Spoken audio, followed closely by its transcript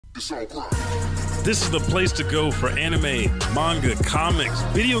This is the place to go for anime, manga, comics,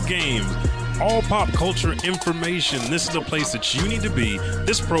 video games, all pop culture information. This is the place that you need to be.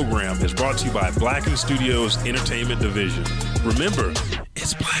 This program is brought to you by Blacken Studios Entertainment Division. Remember,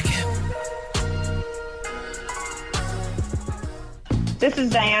 it's Blacken. This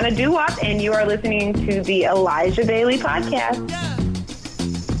is Diana Duwop, and you are listening to the Elijah Bailey Podcast.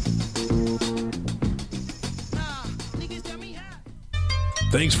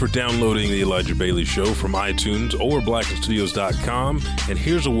 Thanks for downloading the Elijah Bailey Show from iTunes or blackenstudios.com. And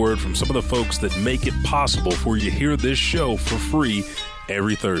here's a word from some of the folks that make it possible for you to hear this show for free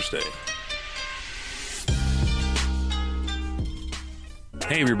every Thursday.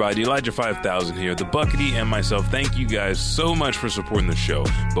 Hey everybody, Elijah 5000 here, the Buckety and myself. Thank you guys so much for supporting the show.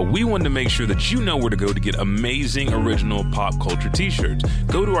 But we wanted to make sure that you know where to go to get amazing original pop culture t-shirts.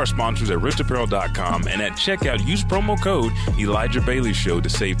 Go to our sponsors at richapparel.com and at checkout use promo code Elijah Bailey Show to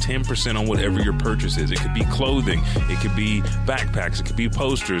save 10% on whatever your purchase is. It could be clothing, it could be backpacks, it could be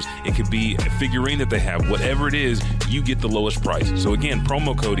posters, it could be a figurine that they have. Whatever it is, you get the lowest price. So again,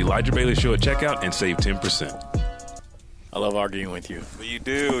 promo code Elijah Bailey Show at checkout and save 10%. I love arguing with you. You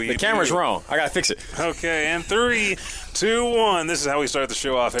do. The camera's wrong. I got to fix it. Okay, and 3, 2, 1. This is how we start the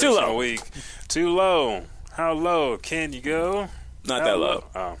show off every single week. Too low. How low can you go? Not that low.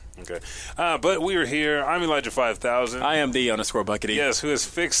 Oh, okay. But we are here. I'm Elijah 5000. I am the _Buckety. Yes, who is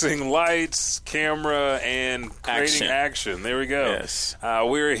fixing lights, camera, and creating action. There we go. Yes.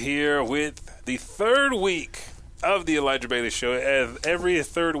 We're here with the third week of the Elijah Bailey Show. Every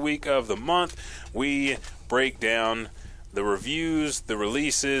third week of the month, we break down the reviews, the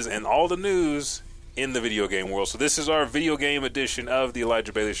releases, and all the news in the video game world. So this is our video game edition of the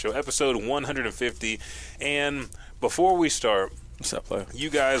Elijah Bailey Show, episode 150. And before we start, what's up, player? You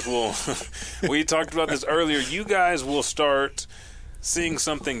guys will, we talked about this earlier, you guys will start seeing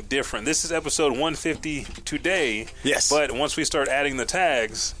something different. This is episode 150 today. Yes. But once we start adding the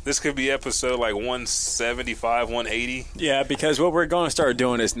tags, this could be episode like 175, 180. Yeah, because what we're going to start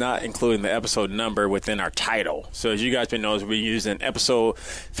doing is not including the episode number within our title. So as you guys been knows, we're using episode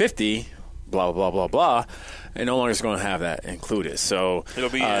 50, blah, blah, blah, blah, and no longer is going to have that included. So it'll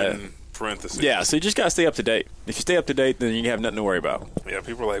be in parentheses. Yeah, so you just got to stay up to date. If you stay up to date, then you have nothing to worry about. Yeah,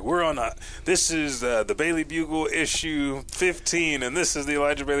 people are like, this is the Bailey Bugle issue 15, and this is the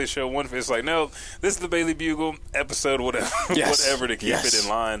Elijah Bailey Show 150. It's like, no, this is the Bailey Bugle episode, whatever, whatever to keep it in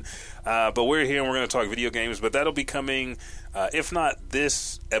line. But we're here, and we're going to talk video games, but that'll be coming, if not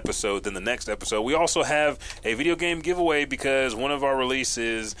this episode, then the next episode. We also have a video game giveaway because one of our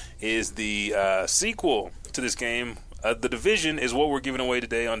releases is the sequel to this game. The Division is what we're giving away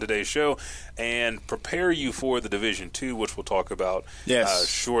today on today's show, and prepare you for the Division 2, which we'll talk about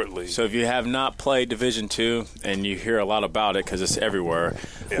shortly. So if you have not played Division 2, and you hear a lot about it because it's everywhere,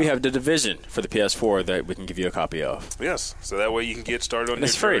 we have the Division for the PS4 that we can give you a copy of. Yes, so that way you can get started on your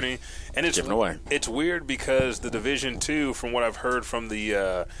journey. And it's given away. It's weird because the Division 2, from what I've heard from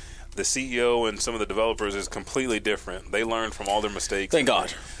the CEO and some of the developers, is completely different. They learned from all their mistakes. Thank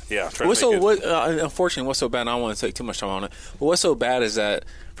God. Yeah. Unfortunately, what's so bad, I don't want to take too much time on it, but what's so bad is that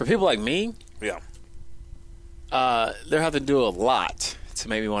for people like me, they're having to do a lot to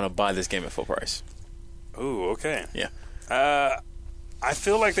make me want to buy this game at full price. Ooh, okay. Yeah. I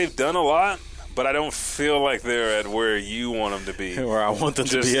feel like they've done a lot, but I don't feel like they're at where you want them to be. Where I want them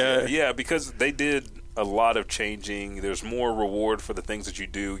to be at. Yeah, because they did a lot of changing. There's more reward for the things that you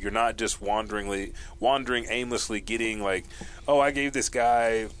do. You're not just wandering aimlessly getting like, oh, I gave this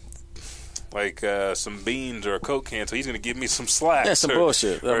guy like some beans or a Coke can, so he's going to give me some slacks. Yeah, some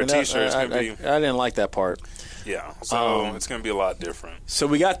bullshit. Or a T-shirt. I didn't like that part. Yeah, so it's going to be a lot different. So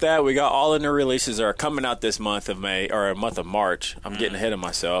we got that. We got all the new releases that are coming out this month of May, or month of March. I'm getting ahead of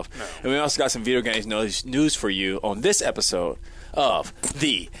myself. No. And we also got some video games news for you on this episode of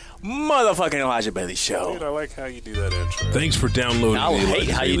the motherfucking Elijah Bailey Show. Dude, I like how you do that intro. Thanks for downloading I hate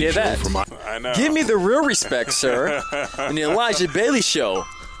how you did that. I know. Give me the real respect, sir. In the Elijah Bailey Show.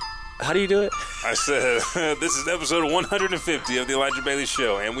 How do you do it? I said, this is episode 150 of the Elijah Bailey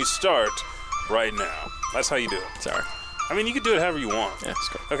Show, and we start right now. That's how you do it. Sorry. I mean, you can do it however you want. Yeah, that's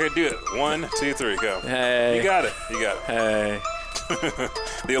good. Okay, do it. 1, 2, 3, go. Hey. You got it. Hey.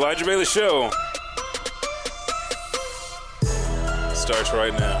 The Elijah Bailey Show starts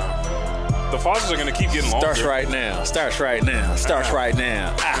right now. The pauses are going to keep getting longer. Starts right now.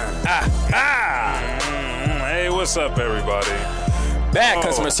 Hey, what's up, everybody? Bad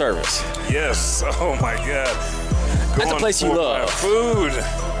customer service. Yes. Oh, my God. That's the place you love. Food.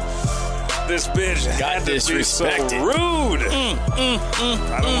 This bitch got disrespected. So rude.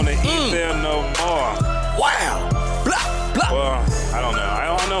 I don't want to eat there no more. Wow. Blah, blah. Well, I don't know.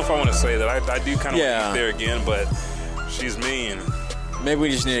 I don't know if I want to say that. I do kind of want to eat there again, but she's mean. Maybe we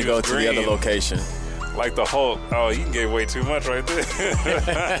just need to go to the other location. Like the Hulk. Oh, you gave way too much right there.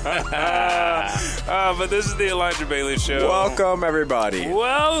 But this is the Elijah Bailey Show. Welcome, everybody.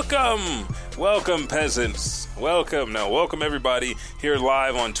 Welcome, peasants. Welcome, everybody, here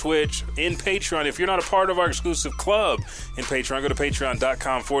live on Twitch, in Patreon. If you're not a part of our exclusive club in Patreon, go to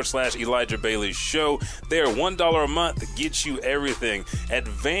patreon.com/Elijah Bailey Show. There, $1 a month gets you everything.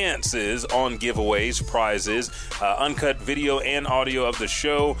 Advances on giveaways, prizes, uncut video and audio of the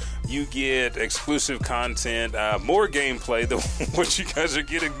show. You get exclusive content, more gameplay than what you guys are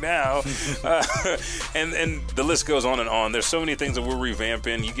getting now. And the list goes on and on. There's so many things that we're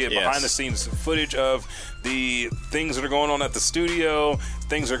revamping. You get behind-the-scenes footage of the things that are going on at the studio,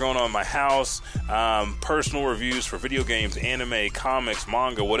 things that are going on in my house, personal reviews for video games, anime, comics,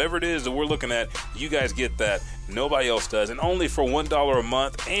 manga, whatever it is that we're looking at, you guys get that. Nobody else does, and only for $1 a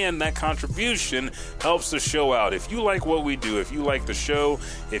month, and that contribution helps the show out. If you like what we do, if you like the show,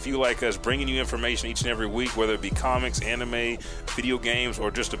 if you like us bringing you information each and every week, whether it be comics, anime, video games, or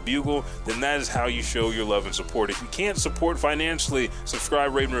just a bugle, then that is how you show your love and support. If you can't support financially,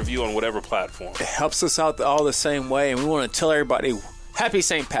 subscribe, rate, and review on whatever platform. It helps us out all the same way, and we want to tell everybody, Happy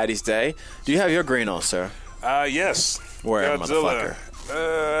St. Patty's Day. Do you have your green on, sir? Yes. Where, motherfucker?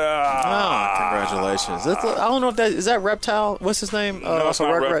 Congratulations. I don't know if that is that Reptile. What's his name? No, it's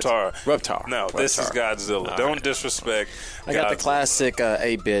not Reptar. Reptar. No, this is Godzilla. Don't disrespect I got the classic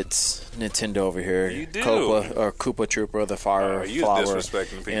 8-bits Nintendo over here. You do. Koopa Trooper, the fire flower,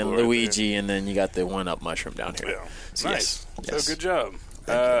 disrespecting people and right Luigi, and then you got the 1-up mushroom down here. Yeah. So, nice. Yes. So good job.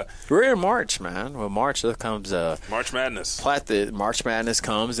 We're in March, man. Well, March comes March Madness. March Madness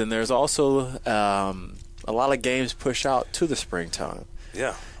comes, and there's also a lot of games push out to the springtime.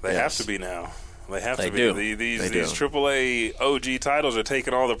 Yeah, they have to be now. They have to be. Do. These AAA OG titles are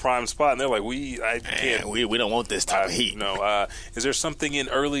taking all the prime spot, and they're like, we don't want this type of heat. No. Is there something in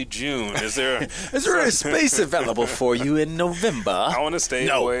early June? Is there a space available for you in November? I want to stay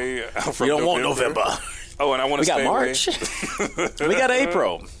away from We don't want November. Oh, and I want to stay away. We got March. We got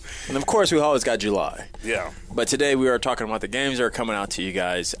April. And, of course, we always got July. Yeah. But today we are talking about the games that are coming out to you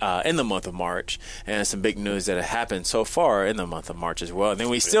guys in the month of March, and some big news that have happened so far in the month of March as well. And then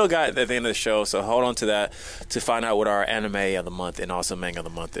we still got at the end of the show, so hold on to that to find out what our anime of the month and also manga of the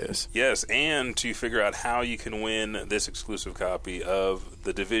month is. Yes, and to figure out how you can win this exclusive copy of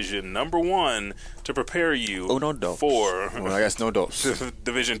The Division #1 to prepare you for... Well, I guess no dos.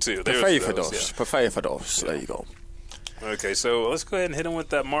 Division 2. Prepare for those. Prepare for those. There you go. Okay, so let's go ahead and hit him with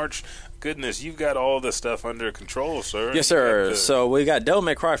that March goodness. You've got all the stuff under control, sir. Yes, sir. So we got Devil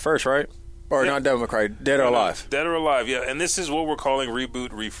May Cry first, right? Or not Devil May Cry, Dead or Alive. Dead or Alive, yeah. And this is what we're calling Reboot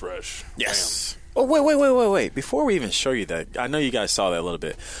Refresh. Yes. Oh, wait. Before we even show you that, I know you guys saw that a little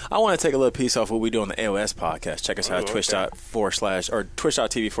bit. I want to take a little piece off what we do on the AOS podcast. Check us out at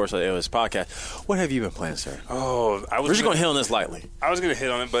twitch.tv/AOS podcast. What have you been playing, sir? Oh, we're just going to hit on this lightly. I was going to hit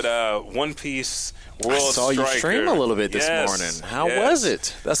on it, but One Piece World Striker. I saw you stream a little bit this morning. How was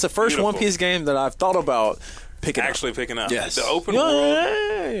it? That's the first One Piece game that I've thought about picking up. Yes. The open world.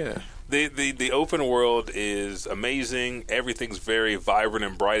 Yeah. The open world is amazing. Everything's very vibrant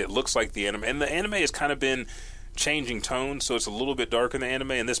and bright. It looks like the anime. And the anime has kind of been changing tones, so it's a little bit darker in the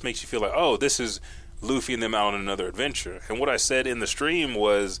anime, and this makes you feel like, oh, this is Luffy and them out on another adventure. And what I said in the stream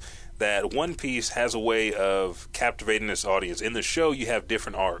was that One Piece has a way of captivating its audience. In the show, you have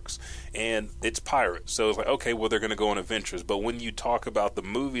different arcs, and it's pirates. So it's like, okay, well, they're going to go on adventures. But when you talk about the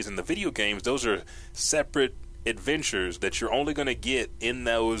movies and the video games, those are separate adventures that you're only going to get in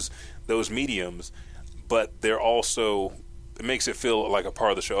those mediums, but they're also, it makes it feel like a part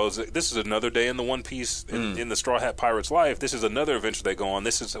of the show. This is another day in the One Piece in the Straw Hat Pirate's life. This is another adventure they go on.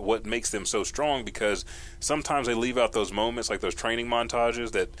 This is what makes them so strong, because sometimes they leave out those moments, like those training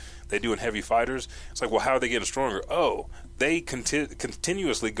montages that they do in Heavy Fighters. It's like, well, how are they getting stronger? Oh, they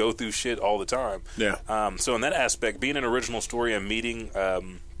continuously go through shit all the time. Yeah. So in that aspect, being an original story and meeting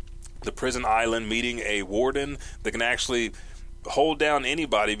the prison island, meeting a warden that can actually hold down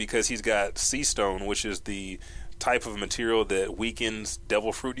anybody because he's got sea stone, which is the type of material that weakens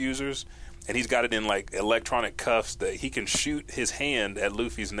devil fruit users, and he's got it in like electronic cuffs that he can shoot his hand at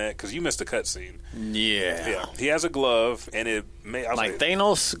Luffy's neck, because you missed a cutscene. Yeah, he has a glove, and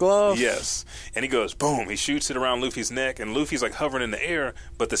Thanos glove. Yes, and he goes boom. He shoots it around Luffy's neck, and Luffy's like hovering in the air,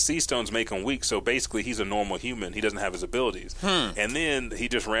 but the sea stones make him weak. So basically, he's a normal human. He doesn't have his abilities. And then he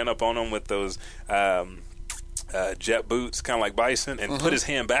just ran up on him with those jet boots, kind of like Bison, and put his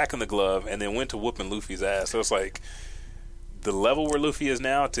hand back in the glove, and then went to whooping Luffy's ass. So it's like the level where Luffy is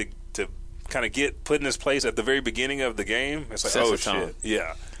now to kind of get put in this place at the very beginning of the game, it's like, oh shit,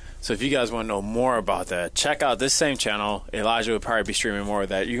 yeah. So if you guys want to know more about that, check out this same channel. Elijah will probably be streaming more of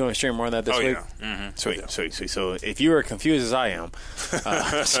that. You going to stream more of that this week? Yeah. Sweet. So if you were confused as I am,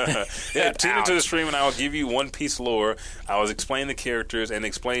 tune into the stream and I will give you One Piece lore. I will explain the characters and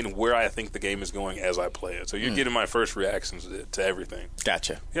explain where I think the game is going as I play it. So you're getting my first reactions to everything.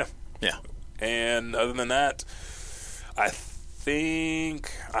 Gotcha. Yeah. And other than that, I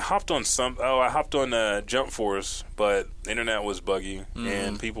think I hopped on Jump Force, but the internet was buggy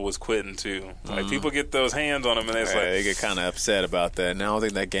and people was quitting too. Like people get those hands on them and it's like they get kind of upset about that. And I don't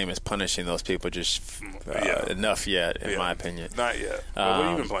think that game is punishing those people just enough yet, in my opinion. Not yet. What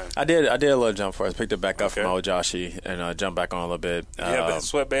have you been playing? I did a little Jump Force. Picked it back up from old Joshi and jumped back on a little bit. You have that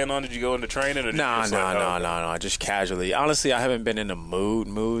sweatband on? Did you go into training? Or No. Just casually. Honestly, I haven't been in the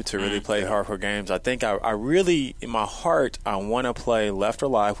mood to really play hardcore games. I think I really, in my heart, I want to play Left or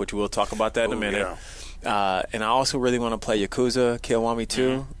Live, which we'll talk about that in a minute. Yeah. And I also really want to play Yakuza Kiwami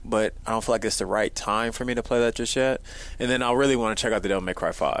 2, but I don't feel like it's the right time for me to play that just yet. And then I really want to check out the Devil May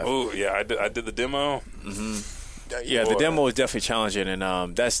Cry 5. Oh, yeah, I did the demo. Yeah, the demo was definitely challenging, and I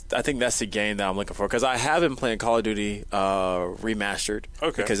think that's the game that I'm looking for, because I have been playing Call of Duty Remastered,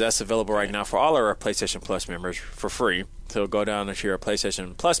 because that's available right now for all our PlayStation Plus members for free. So go down, if you're a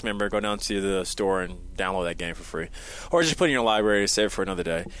PlayStation Plus member, go down to the store and download that game for free, or just put it in your library to save it for another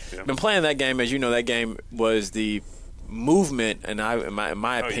day. Yeah. Been playing that game, as you know. That game was the movement, and in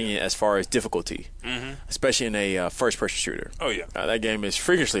my opinion, as far as difficulty, especially in a first-person shooter. Oh yeah, that game is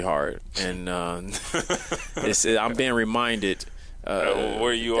freakishly hard, and I'm being reminded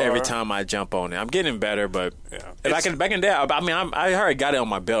where you are every time I jump on it. I'm getting better, but back in the day, I already got it on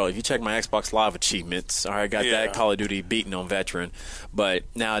my belt. If you check my Xbox Live achievements, I already got that Call of Duty beaten on veteran. But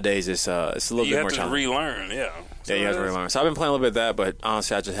nowadays, it's a little bit more challenging. You have to relearn, So you have to relearn. So I've been playing a little bit of that, but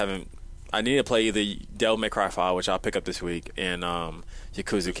honestly, I just haven't. I need to play either Devil May Cry 5, which I'll pick up this week, and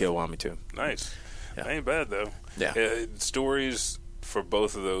Yakuza Kiwami 2. Nice. Yeah. Ain't bad, though. Yeah. Stories for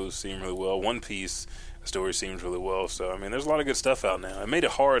both of those seem really well. One Piece story seems really well. So, I mean, there's a lot of good stuff out now. It made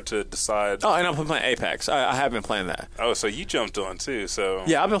it hard to decide. Oh, and I'm playing Apex. I have been playing that. Oh, so you jumped on, too. So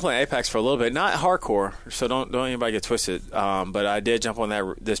yeah, I've been playing Apex for a little bit. Not hardcore, so don't anybody get twisted. But I did jump on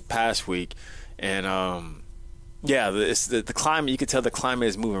that this past week, and the climate, you could tell the climate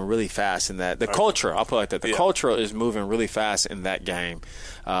is moving really fast in that. The culture, I'll put it like that. The culture is moving really fast in that game.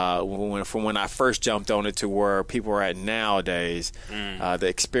 From when I first jumped on it to where people are at nowadays, the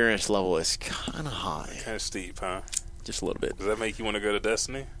experience level is kind of high. Kind of steep, huh? Just a little bit. Does that make you want to go to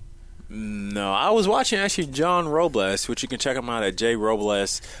Destiny? No, I was watching actually John Robles, which you can check him out at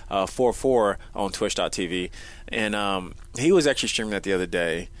jrobles44 on twitch.tv, and he was actually streaming that the other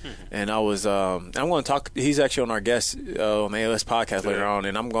day, and I was I'm going to talk. He's actually on our guest on the ALS podcast later on,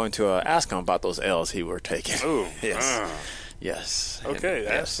 and I'm going to ask him about those L's he were taking. Oh, yes. Okay,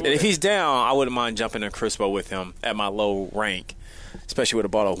 absolutely. And if he's down, I wouldn't mind jumping in Crucible with him at my low rank, especially with a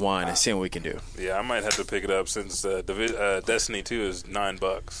bottle of wine, and seeing what we can do. Yeah, I might have to pick it up since Destiny 2 is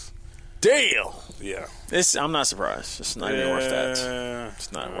 $9. Damn. Yeah. I'm not surprised. It's not even worth that.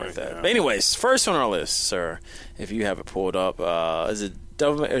 It's not worth that. But anyways, first on our list, sir, if you have it pulled up, is it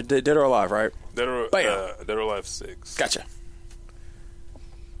Dead or Alive, right? Dead or Alive 6. Gotcha.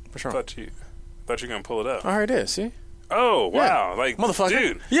 What's wrong? Thought you were going to pull it up. I heard it, see? Oh, wow. Yeah. Like, motherfucker.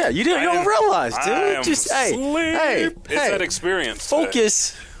 Dude. Yeah, you don't realize, dude. I am Just, hey. It's that experience.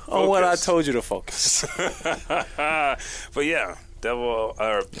 Focus on what I told you to focus. But yeah. Devil,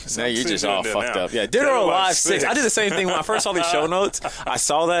 now you're just all fucked up. Yeah, Dead or Alive 6. I did the same thing when I first saw these show notes. I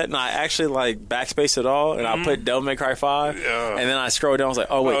saw that and I actually backspaced it all and I put Devil May Cry 5. And then I scrolled down. I was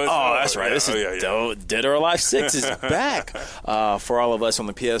like, oh wait, that's right. This is Dead or Alive 6 is back for all of us on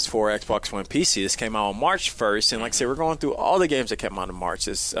the PS4, Xbox One, PC. This came out on March 1st, and like I said, we're going through all the games that came out in March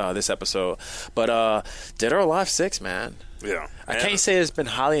this episode. But Dead or Alive 6, man. Yeah, I can't say it's been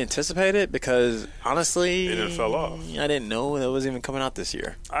highly anticipated because honestly, it didn't fell off. I didn't know that was even coming out this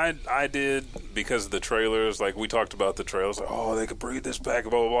year. I did because of the trailers. Like we talked about the trailers, like they could bring this back,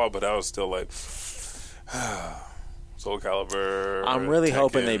 blah blah blah. But I was still like, Soul Calibur. I'm really Tekken.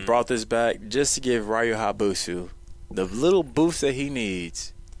 hoping they brought this back just to give Ryu Hayabusa the little boost that he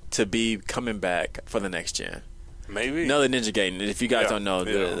needs to be coming back for the next gen. Maybe another Ninja Gaiden. If you guys don't know,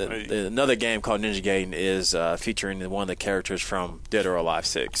 another game called Ninja Gaiden is featuring one of the characters from Dead or Alive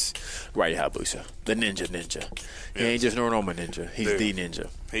 6, Ryu Hayabusa, the ninja. He ain't just no normal ninja. He's the ninja.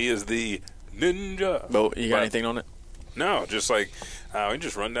 He is the ninja. But you got anything on it? No, just like we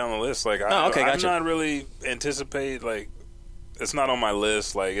just run down the list. Like gotcha. I'm not really anticipate like it's not on my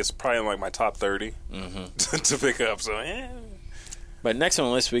list. Like it's probably in like my top 30 to pick up. So But next on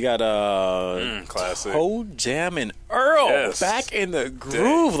the list, we got classic. Toe Jam and Earl back in the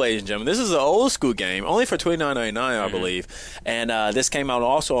groove, ladies and gentlemen. This is an old school game, only for $29.99, I believe. And this came out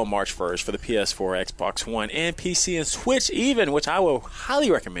also on March 1st for the PS4, Xbox One, and PC and Switch even, which I will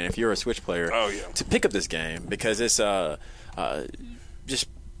highly recommend if you're a Switch player to pick up this game because it's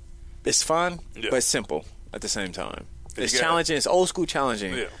it's fun, but it's simple at the same time. It's challenging. It's old school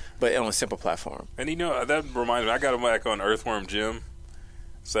challenging, but on a simple platform. And that reminds me, I got him back on Earthworm Jim.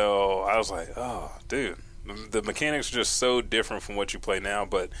 So I was like, oh, dude, the mechanics are just so different from what you play now.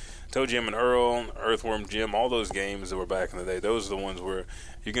 But Toe Jam and Earl, Earthworm Jim, all those games that were back in the day, those are the ones where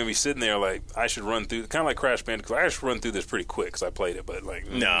you're going to be sitting there like, I should run through, kind of like Crash Bandicoot. I should run through this pretty quick because I played it. But like,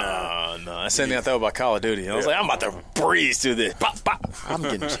 no. That's something I thought about Call of Duty. I was like, I'm about to breeze through this. Pop, pop. I'm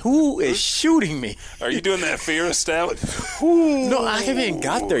getting, who is shooting me? Are you doing that fear style? No, I haven't even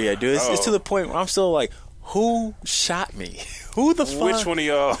got there yet, dude. It's to the point where I'm still like, who shot me? Who the fuck? Which one of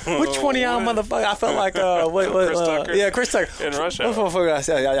y'all? Which one of y'all, motherfucker? I felt like Chris Tucker? Yeah, Chris Tucker. In Russia. What motherfucker I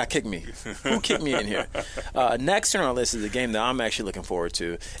said? Y'all kicked me. Who kicked me in here? Next on our list is a game that I'm actually looking forward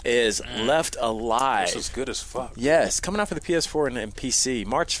to. Is Left Alive. This is good as fuck. Yes, coming out for the PS4 and PC,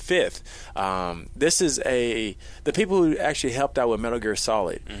 March 5th. This is the people who actually helped out with Metal Gear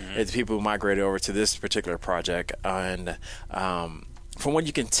Solid. It's the people who migrated over to this particular project, and from what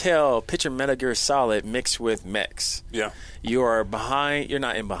you can tell, picture Metal Gear Solid mixed with mechs. Yeah. You are behind, you're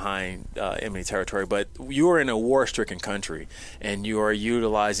not in behind enemy territory, but you are in a war-stricken country, and you are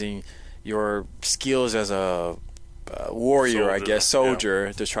utilizing your skills as a warrior,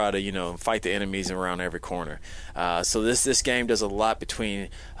 soldier, to try to, fight the enemies around every corner. So this game does a lot between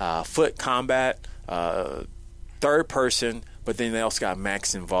foot combat, third person, but then they also got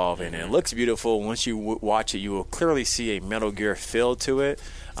mechs involved in it. It looks beautiful. Once you watch it, you will clearly see a Metal Gear feel to it.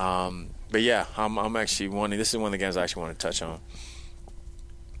 But yeah, I'm actually wanting. This is one of the games I actually want to touch on.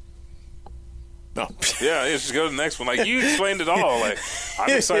 No. Yeah, just go to the next one. Like, you explained it all. Like, I'm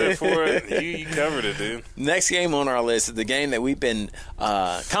excited for it. You covered it, dude. Next game on our list is the game that we've been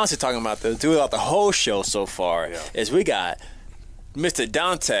constantly talking about throughout the whole show so far. Is we got Mr.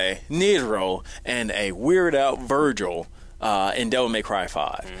 Dante, Nero, and a Weird Out Virgil in Devil May Cry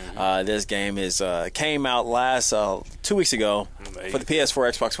 5. This game came out last 2 weeks ago for the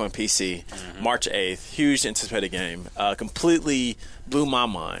PS4, Xbox One, PC, March 8th. Huge anticipated game. Completely blew my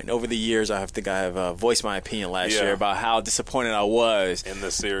mind. Over the years, I think I have voiced my opinion last year about how disappointed I was in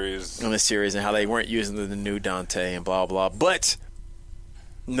the series and how they weren't using the new Dante and blah, blah. But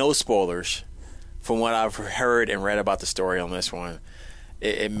no spoilers. From what I've heard and read about the story on this one,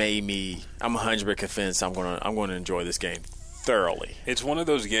 it made me. I'm 100% convinced I'm going to enjoy this game thoroughly. It's one of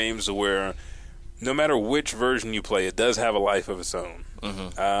those games where no matter which version you play, it does have a life of its own.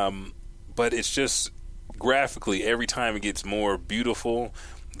 But it's just graphically, every time it gets more beautiful.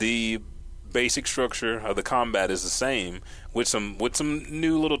 The basic structure of the combat is the same with some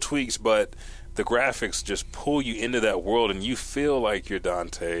new little tweaks, but the graphics just pull you into that world, and you feel like you're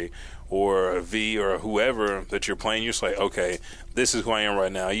Dante or V or whoever that you're playing. You're just like, okay, this is who I am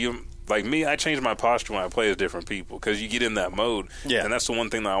right now. You like me, I change my posture when I play as different people because you get in that mode. Yeah. And that's the one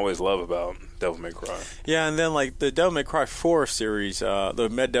thing that I always love about Devil May Cry. Yeah, and then like the Devil May Cry 4 series,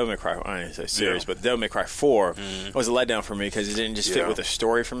 the Devil May Cry, I didn't say series, but Devil May Cry 4 was a letdown for me because it didn't just fit with the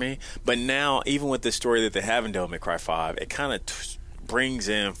story for me. But now, even with the story that they have in Devil May Cry 5, it kind of brings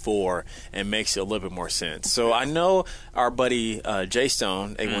in 4 and makes it a little bit more sense. So I know our buddy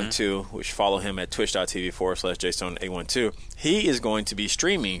J-Stone 812, which follow him at twitch.tv/J-Stone 812, he is going to be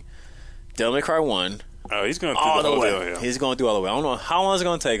streaming Devil May Cry 1. Oh, he's going through the whole deal, yeah. He's going through all the way. I don't know how long it's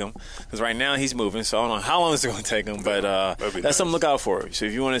going to take him because right now he's moving, so I don't know how long it's going to take him. But that's something to look out for. So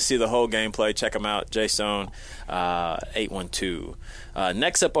if you want to see the whole gameplay, check him out, J-Stone 812.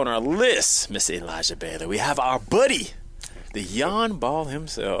 Next up on our list, Miss Elijah Bailey, we have our buddy, the Yawn Ball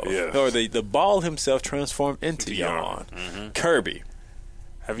himself, or the ball himself transformed into Yawn. Kirby.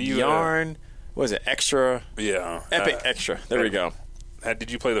 Have you Yarn? What is it? Extra? Yeah, Epic Extra. There we go.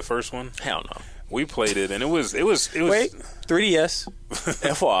 Did you play the first one? Hell no. We played it, and it was. Wait, 3DS.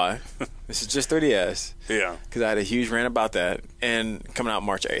 FYI, this is just 3DS. Yeah, because I had a huge rant about that, and coming out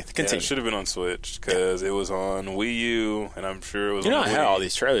March 8th. Continue. Yeah, it should have been on Switch because it was on Wii U, and I'm sure it was. I had all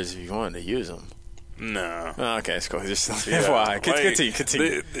these trailers if you wanted to use them. No. Oh, okay, it's cool. Just FYI.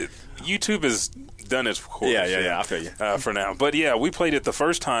 Continue. YouTube has done its course. Yeah. I feel you. For now, but yeah, we played it the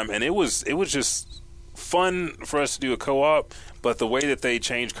first time, and it was just fun for us to do a co-op. But the way that they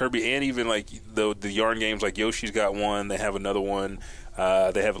changed Kirby, and even like the Yarn games, like Yoshi's got one, they have another one.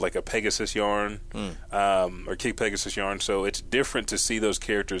 They have like a Pegasus yarn or King Pegasus yarn, so it's different to see those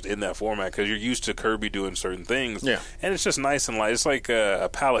characters in that format because you're used to Kirby doing certain things. Yeah. And it's just nice and light. It's like a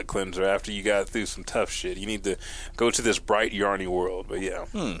palate cleanser after you got through some tough shit. You need to go to this bright, yarny world. But yeah.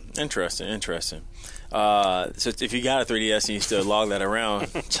 Interesting. So if you got a 3DS and you still log that around,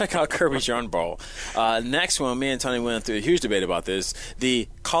 check out Kirby's Yarn Ball. Next one, me and Tony went through a huge debate about this. The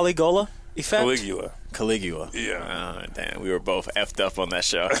Caligula effect? Caligula. Yeah. Damn, we were both effed up on that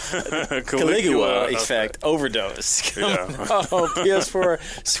show. Caligula effect overdose. Coming out on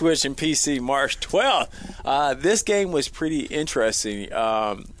PS4, Switch, and PC March 12th. This game was pretty interesting.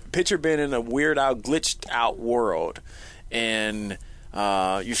 Picture being in a weird out, glitched out world. And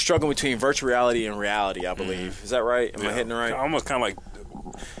you're struggling between virtual reality and reality, I believe. Is that right? Am I hitting it right? Almost kind of like...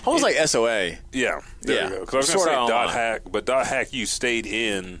 Almost like SOA. Yeah, there we go. Because I was going to say Dot Hack, but Dot Hack, you stayed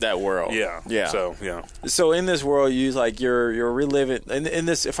in that world. Yeah. So, yeah. So in this world, you're reliving in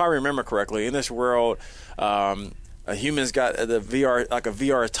this. If I remember correctly, in this world, a human's got the VR, like a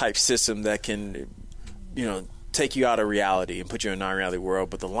VR type system that can, take you out of reality and put you in a non-reality world.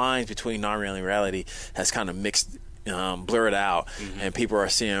 But the lines between non-reality and reality has kind of mixed, blurred out, and people are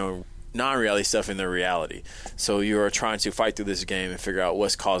seeing non-reality stuff in their reality. So you're trying to fight through this game and figure out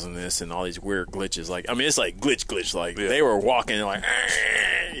what's causing this and all these weird glitches. Like, I mean, it's like glitch. Like they were walking like,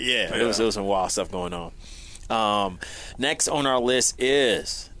 there was some wild stuff going on. Next on our list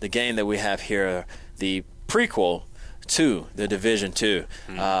is the game that we have here, the prequel to The Division 2.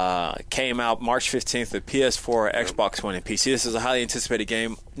 Came out March 15th with PS4, Xbox One, and PC. This is a highly anticipated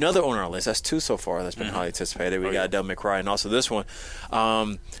game. Another on our list. That's two so far that's been highly anticipated. We got Devil May Cry and also this one.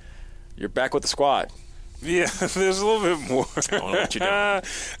 You're back with the squad. Yeah, there's a little bit more. I don't know what you're doing.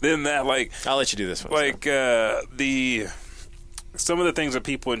 Than that, like... I'll let you do this one. Like, some of the things that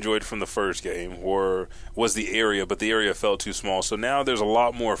people enjoyed from the first game was the area, but the area felt too small. So now there's a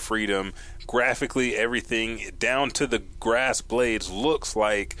lot more freedom. Graphically, everything, down to the grass blades, looks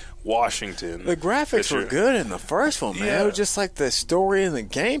like Washington. The graphics were good in the first one, man. Yeah. It was just like the story and the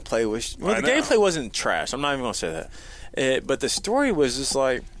gameplay was... Well, the gameplay wasn't trash. I'm not even going to say that. But the story was just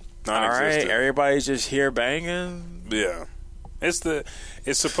like... All right, everybody's just here banging. Yeah, it's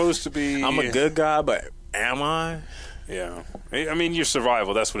supposed to be. I'm a good guy, but am I? Yeah, I mean, your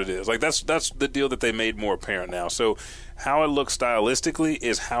survival. That's what it is. Like that's the deal that they made more apparent now. So how it looks stylistically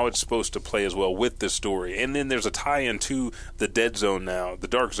is how it's supposed to play as well with the story. And then there's a tie-in to the dead zone now, the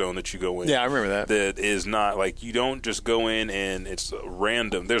dark zone that you go in. Yeah, I remember that. That is not like you don't just go in and it's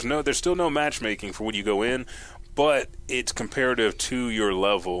random. There's still no matchmaking for when you go in. But it's comparative to your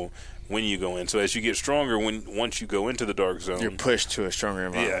level when you go in. So as you get stronger, once you go into the dark zone, you're pushed to a stronger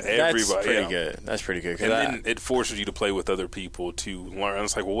environment. Yeah, everybody. That's pretty good. That's pretty good. And then it forces you to play with other people to learn. And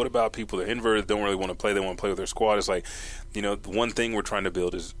it's like, well, what about people that are inverted, don't really want to play? They want to play with their squad. It's like, the one thing we're trying to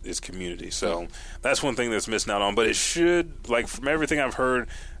build is community. So that's one thing that's missing out on. But it should, like from everything I've heard,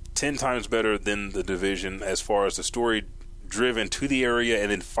 10 times better than The Division as far as the story driven to the area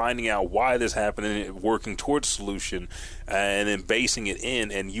and then finding out why this happened and working towards solution and then basing it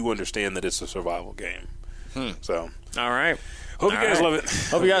in, and you understand that it's a survival game. So, all right. Hope you guys love it.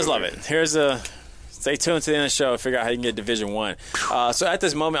 Hope you guys love it. Stay tuned to the end of the show to figure out how you can get Division 1. So at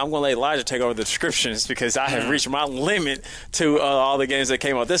this moment, I'm going to let Elijah take over the descriptions because I have reached my limit to all the games that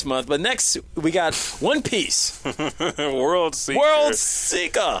came out this month. But next, we got One Piece. World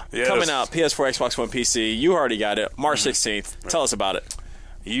Seeker. Yes. Coming out, PS4, Xbox One, PC. You already got it. March 16th. Tell us about it.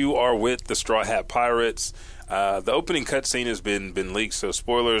 You are with the Straw Hat Pirates. The opening cutscene has been leaked, so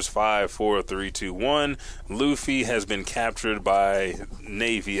spoilers, 5, 4, 3, 2, 1. Luffy has been captured by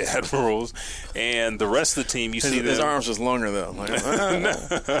Navy admirals, and the rest of the team, his arms was longer, though.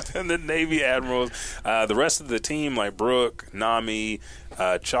 And the Navy admirals, the rest of the team, like Brook, Nami,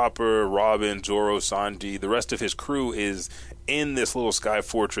 Chopper, Robin, Zoro, Sanji, the rest of his crew is in this little sky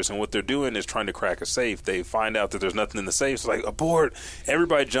fortress, and what they're doing is trying to crack a safe. They find out that there's nothing in the safe. It's like, abort.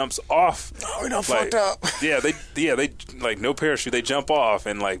 Everybody jumps off. Oh, we done fucked up. They like no parachute. They jump off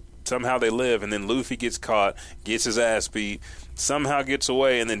and like somehow they live, and then Luffy gets caught, gets his ass beat, somehow gets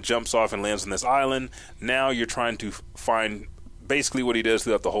away, and then jumps off and lands on this island. Now you're trying to find basically what he does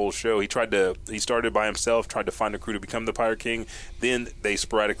throughout the whole show. He started by himself, tried to find a crew to become the Pirate King. Then they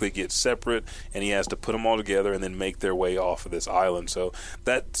sporadically get separate, and he has to put them all together and then make their way off of this island. So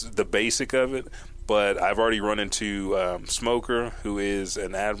that's the basic of it. But I've already run into Smoker, who is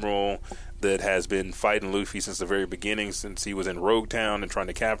an admiral that has been fighting Luffy since the very beginning, since he was in Rogue Town and trying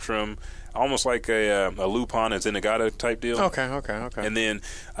to capture him. Almost like a Lupin and Zenigata type deal. Okay. And then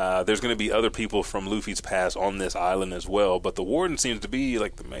there's going to be other people from Luffy's past on this island as well. But the Warden seems to be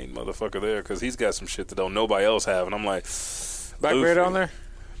like the main motherfucker there because he's got some shit that nobody else have. And I'm like, Back Luffy. Raider on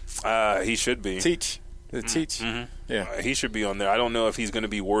there? He should be. Teach. Yeah. He should be on there. I don't know if he's going to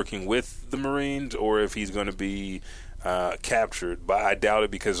be working with the Marines or if he's going to be captured, but I doubt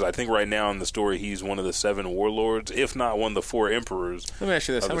it because I think right now in the story he's one of the 7 warlords, if not one of the 4 emperors. Let me ask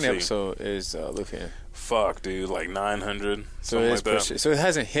you this: how many episodes is Luffy in? Fuck, dude, like 900, so something like that. So it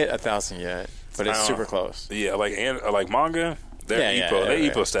hasn't hit 1,000 yet, but it's super close. Yeah, like manga, they're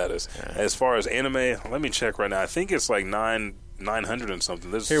EPO status. Yeah. As far as anime, let me check right now. I think it's like 900 and something.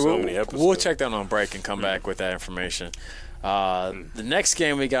 There's so many episodes. We'll check that on break and come back with that information. The next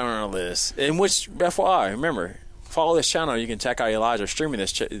game we got on our list, in which, FYI, remember, follow this channel. You can check out Elijah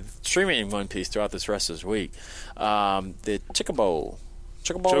streaming One Piece throughout this rest of this week. The Chocobo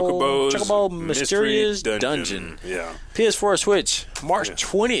Mysterious Dungeon. Yeah. PS4 Switch, March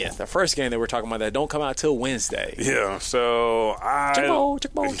 20th. The first game that we're talking about that don't come out till Wednesday. Yeah, so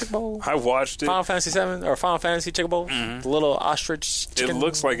Chocobo. I watched it. Final Fantasy 7 or Final Fantasy Chocobo. The little ostrich chicken. It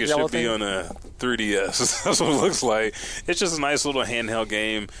looks like it should be thing. on a 3DS. That's what it looks like. It's just a nice little handheld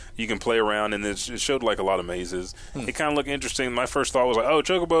game. You can play around, and it showed like a lot of mazes. It kind of looked interesting. My first thought was like, oh,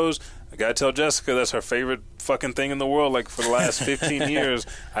 Chocobos. I gotta tell Jessica that's her favorite fucking thing in the world. Like for the last 15 years,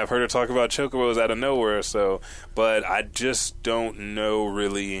 I've heard her talk about Chocobos out of nowhere. So, but I just don't know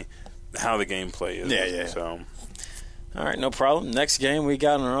really how the gameplay is. Yeah. So, all right, no problem. Next game we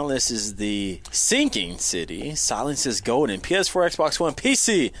got on our list is the Sinking City. Silence is Golden. PS4, Xbox One,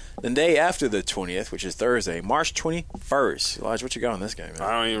 PC. The day after the 20th, which is Thursday, March 21st. Elijah, what you got on this game, man?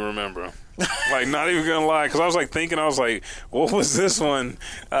 I don't even remember. Like, not even gonna lie, because I was like, what was this one?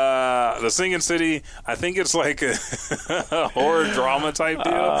 The Singing City. I think it's like a horror drama type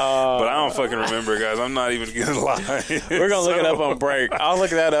deal, but I don't fucking remember, guys. I'm not even gonna lie. We're gonna look it up on break. I'll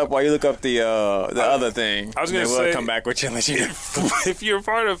look that up while you look up the other thing. I was gonna say, we'll come back with you and let you know. If you're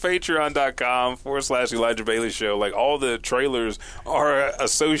part of Patreon.com/Elijah Bailey Show, like all the trailers are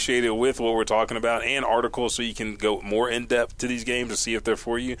associated with what we're talking about and articles, so you can go more in depth to these games and see if they're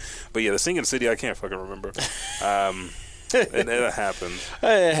for you. But yeah, the Singing City, I can't fucking remember. It happens.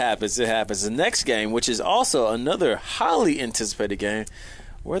 It happens. The next game, which is also another highly anticipated game.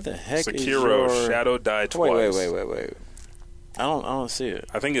 Where the heck is Sekiro Shadow Die Twice. Wait. I don't see it.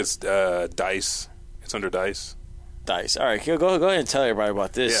 I think it's DICE. It's under DICE. DICE. All right, go ahead and tell everybody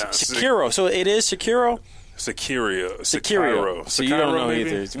about this. Yeah, Sekiro. So it is Sekiro? Sekiro. So you don't know maybe?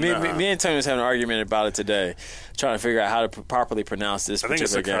 either. Me and Tony was having an argument about it today, trying to figure out how to properly pronounce this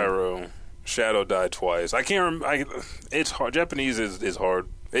particular game. I think it's Sekiro. Shadow Die Twice. I can't remember. It's hard. Japanese is hard.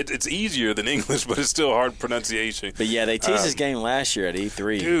 It's easier than English, but it's still hard pronunciation. But yeah, they teased this game last year at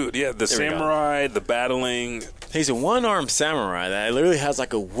E3. Dude, yeah, the samurai, the battling. He's a one-armed samurai that literally has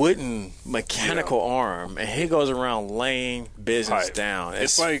like a wooden mechanical arm, and he goes around laying business down.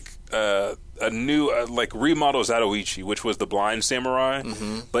 It's like a new, like remodel Zatoichi, which was the blind samurai,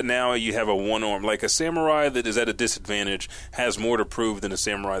 but now you have a one-arm. Like a samurai that is at a disadvantage has more to prove than a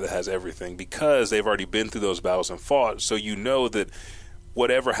samurai that has everything, because they've already been through those battles and fought, so you know that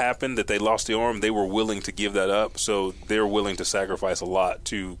whatever happened, that they lost the arm, they were willing to give that up, so they're willing to sacrifice a lot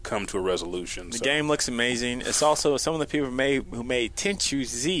to come to a resolution. The game looks amazing. It's also some of the people who made Tenchu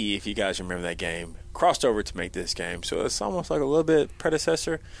Z, if you guys remember that game, crossed over to make this game. So it's almost like a little bit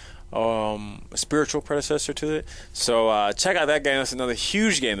predecessor, a spiritual predecessor to it. So check out that game. That's another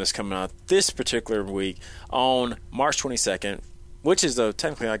huge game that's coming out this particular week on March 22nd, which is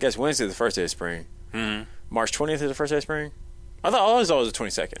technically, I guess, Wednesday, the first day of spring. March 20th is the first day of spring? I thought it was always the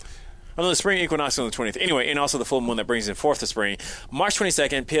 22nd. I know the spring equinox on the 20th. Anyway, and also the full moon that brings in forth the spring. March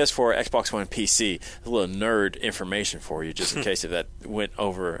 22nd, PS4, Xbox One, PC. A little nerd information for you, just in case if that went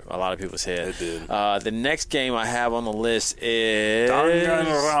over a lot of people's head. It did. The next game I have on the list is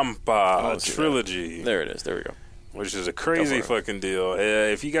Danganronpa, a trilogy. There it is. There we go. Which is a crazy fucking deal.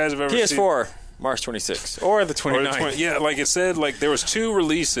 If you guys have ever PS4, March 26th. Or the 29th. Yeah, like it said, like there was 2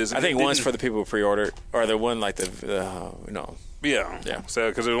 releases. I think one's for the people who pre-ordered, or the one like Yeah. So,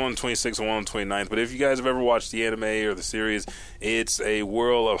 because there's one on the 26th and one on the 29th. But if you guys have ever watched the anime or the series, it's a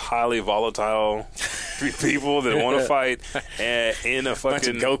world of highly volatile people that want to fight in a fucking... bunch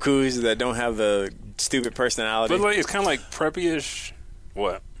of Gokus that don't have the stupid personality. But like, it's kind of like preppy-ish.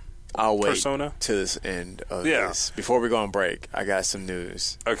 What? I'll wait Persona? to this end of this. Before we go on break, I got some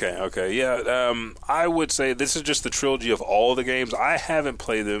news. Okay. Yeah, I would say this is just the trilogy of all the games. I haven't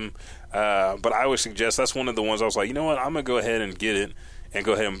played them, but I would suggest that's one of the ones I was like, you know what, I'm going to go ahead and get it and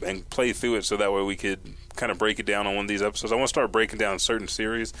go ahead and play through it so that way we could kind of break it down on one of these episodes. I want to start breaking down certain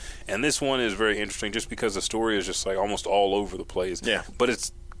series, and this one is very interesting just because the story is just like almost all over the place. Yeah. But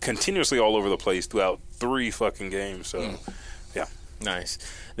it's continuously all over the place throughout 3 fucking games, so... Yeah. Nice.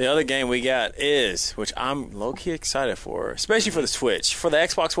 The other game we got is, which I'm low-key excited for, especially for the Switch. For the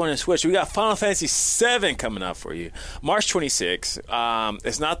Xbox One and Switch, we got Final Fantasy VII coming up for you. March 26th.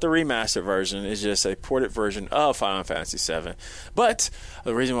 It's not the remastered version. It's just a ported version of Final Fantasy VII. But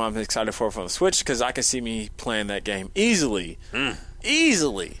the reason why I'm excited for it from the Switch is because I can see me playing that game easily.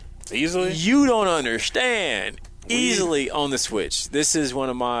 Easily? You don't understand. Easily on the Switch. This is one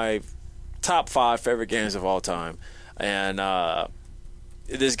of my top 5 favorite games of all time. And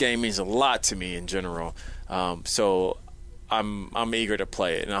this game means a lot to me in general. So I'm eager to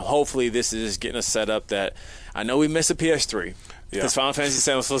play it. And hopefully this is getting us set up that I know we missed a PS3. Because Final Fantasy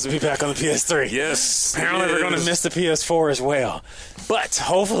VII was supposed to be back on the PS3. Yes. Apparently we're going to miss the PS4 as well. But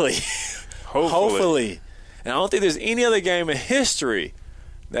hopefully. And I don't think there's any other game in history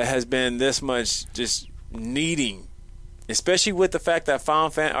that has been this much just needing, especially with the fact that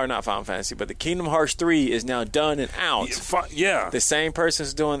not Final Fantasy, but the Kingdom Hearts 3 is now done and out. Yeah. The same person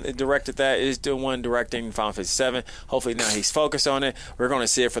who's directed that is the one directing Final Fantasy 7. Hopefully now he's focused on it. We're going to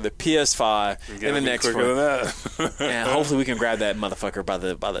see it for the PS5 in the next one. And hopefully we can grab that motherfucker by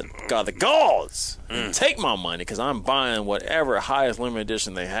the galls and take my money, because I'm buying whatever highest limited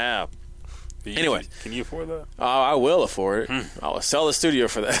edition they have. Anyway, can you afford that? I will afford it. I will sell the studio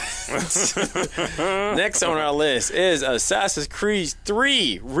for that. Next on our list is Assassin's Creed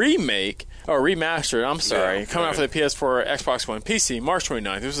 3 remake or remastered. I'm sorry, coming out for the PS4, Xbox One, PC, March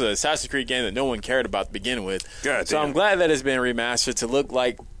 29th. This was an Assassin's Creed game that no one cared about to begin with. So I'm glad that it's been remastered to look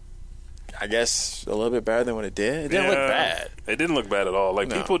like, I guess, a little bit better than what it did. It didn't look bad. It didn't look bad at all. Like,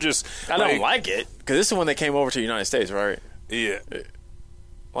 people just... I don't like it, because this is the one that came over to the United States, right? Yeah.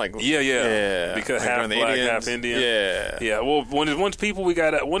 Yeah. Because like half black, half Indian. Yeah. Well, once we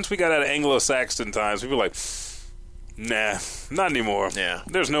got out of Anglo-Saxon times, people were like, nah, not anymore. Yeah.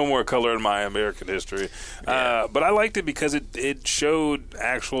 There's no more color in my American history. Yeah. But I liked it because it showed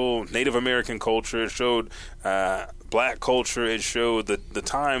actual Native American culture. It showed black culture. It showed the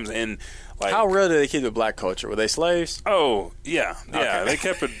times and. Like, how real did they keep the black culture? Were they slaves? Oh, yeah. Okay. They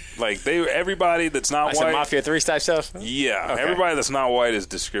kept it like everybody that's not white. Mafia 3 type stuff? Yeah. Okay. Everybody that's not white is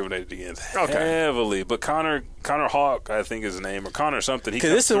discriminated against heavily. But Connor Hawk, I think is his name, or Connor something.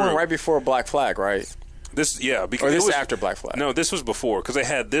 Because this is the one right before Black Flag, right? Because or this was after Black Flag? No, this was before. Because they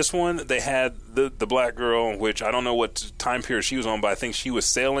had this one. They had the black girl, which I don't know what time period she was on, but I think she was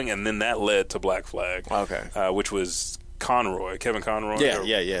sailing, and then that led to Black Flag. Okay. Which was Kevin Conroy.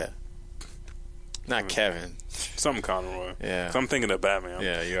 Yeah. Not Kevin. Something Conroy. Yeah. So I'm thinking of Batman.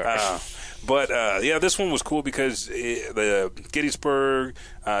 Yeah, you are. But this one was cool because the Gettysburg,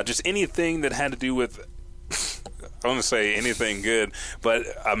 just anything that had to do with, I don't want to say anything good, but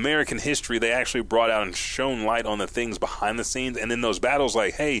American history, they actually brought out and shone light on the things behind the scenes. And in those battles,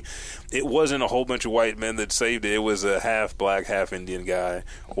 like, hey, it wasn't a whole bunch of white men that saved it. It was a half black, half Indian guy.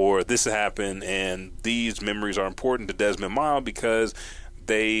 Or this happened, and these memories are important to Desmond Miles because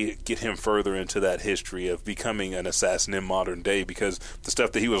they get him further into that history of becoming an assassin in modern day, because the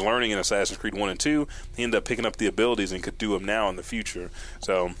stuff that he was learning in Assassin's Creed 1 and 2, he ended up picking up the abilities and could do them now in the future.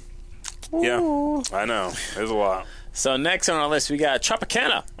 So, yeah, I know. There's a lot. So next on our list, we got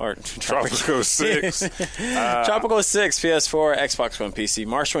Tropicana, or Tropico 6. Tropico 6, PS4, Xbox One, PC,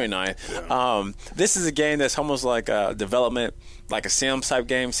 March 29th. Yeah. This is a game that's almost like a development, like a Sims type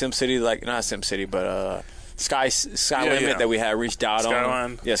game, SimCity, like not SimCity, but Sky Limit that we had reached out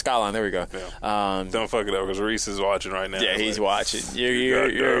Skyline. on. Yeah, Skyline. There we go. Yeah. Don't fuck it up because Reese is watching right now. Yeah, he's watching.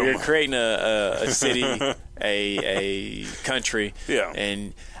 You're creating a city, a country. Yeah.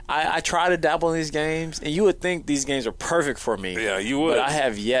 And I try to dabble in these games, and you would think these games are perfect for me. Yeah, you would. But I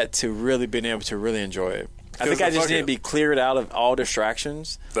have yet to really been able to really enjoy it. I think I just need to be cleared out of all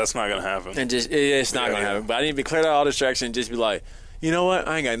distractions. That's not going to happen. And it's not going to happen. But I need to be cleared out of all distractions and just be like, you know what?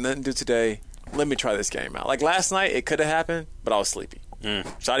 I ain't got nothing to do today. Let me try this game out. Like last night, it could have happened, but I was sleepy.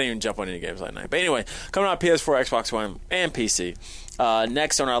 So I didn't even jump on any games last night. But anyway, coming out PS4, Xbox One, and PC.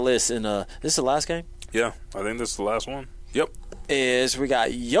 Next on our list, and this is the last game? Yeah, I think this is the last one. Yep. Is we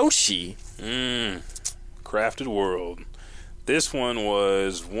got Yoshi. Crafted World. This one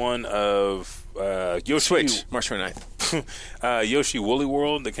was one of Yoshi. Switch, March 29th. Yoshi Woolly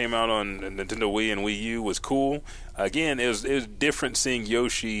World that came out on Nintendo Wii and Wii U was cool. Again, it was different seeing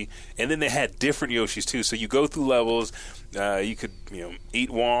Yoshi, and then they had different Yoshis too. So you go through levels. You could eat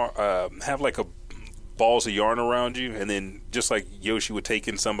have like a balls of yarn around you, and then just like Yoshi would take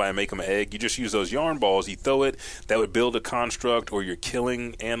in somebody and make them an egg, you just use those yarn balls, you throw it, that would build a construct, or you're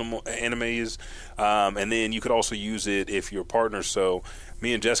killing enemies, and then you could also use it if you're partners. So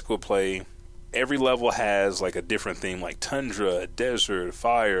me and Jessica would play every level has like a different theme, like tundra, desert,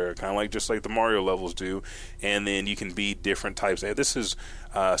 fire, kind of like just like the Mario levels do. And then you can beat different types. This is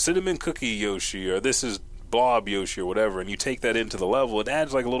cinnamon cookie Yoshi, or this is blob Yoshi, or whatever. And you take that into the level. It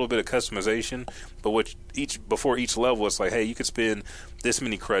adds like a little bit of customization. But before each level, it's like, hey, you could spend this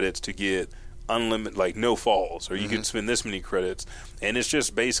many credits to get unlimited, like no falls, or you can spend this many credits, and it's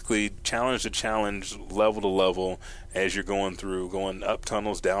just basically challenge to challenge, level to level, as you're going up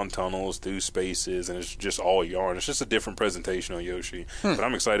tunnels, down tunnels, through spaces, and it's just all yarn. It's just a different presentation on Yoshi, but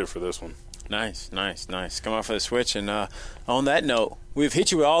I'm excited for this one. Nice. Come out for the Switch, and on that note, we've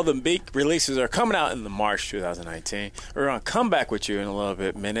hit you with all the big releases that are coming out in the March 2019. We're going to come back with you in a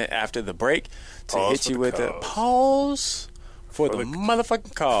little minute after the break to hit you with a pause for the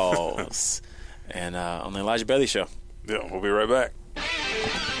motherfucking calls. And on the Elijah Bailey Show. Yeah, we'll be right back.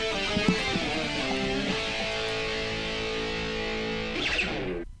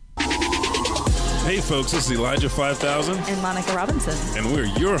 Hey folks, this is Elijah 5000 and Monica Robinson, and we're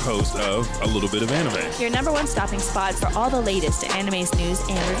your host of A Little Bit of Anime, your number one stopping spot for all the latest anime's news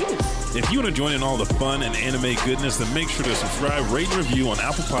and reviews. If you want to join in all the fun and anime goodness, then make sure to subscribe, rate, and review on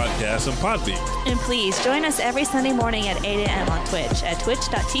Apple Podcasts and Podbean. And please join us every Sunday morning at 8 a.m. on Twitch at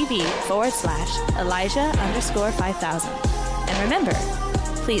twitch.tv/Elijah_5000. And remember,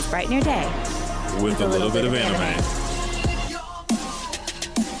 please brighten your day with a little bit of anime.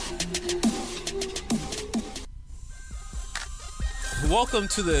 Welcome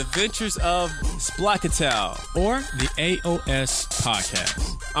to the Adventures of Splakatel, or the AOS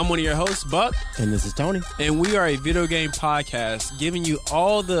podcast. I'm one of your hosts, Buck. And this is Tony. And we are a video game podcast giving you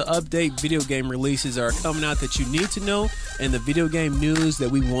all the update video game releases that are coming out that you need to know and the video game news that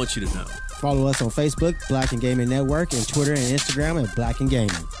we want you to know. Follow us on Facebook, Black and Gaming Network, and Twitter and Instagram at Black and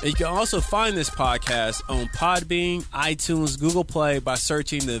Gaming. And you can also find this podcast on Podbean, iTunes, Google Play by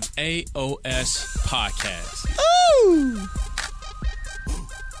searching the AOS podcast. Ooh!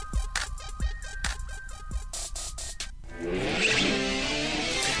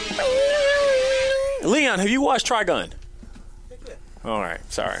 Leon, have you watched Trigun? All right,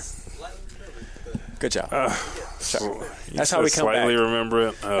 sorry. Good job. That's how we come slightly back. Remember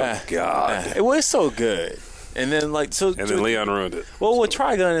it. Oh God, it was so good. And then then Leon ruined it. Well, with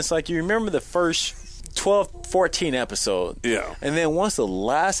Trigun, it's like you remember the first 12, 14 episodes. Yeah. And then once the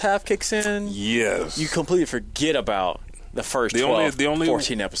last half kicks in, yes, you completely forget about the first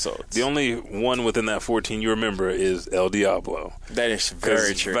 14 episodes. The only one within that 14 you remember is El Diablo. That is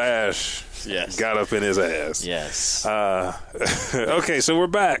very true. Vash got up in his ass. Yes. Okay, so we're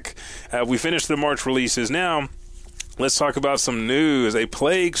back. We finished the March releases. Now, let's talk about some news. A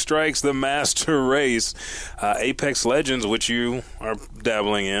plague strikes the master race. Apex Legends, which you are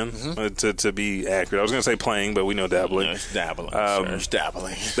dabbling in, to be accurate. I was going to say playing, but we know dabbling. No, it's dabbling. It's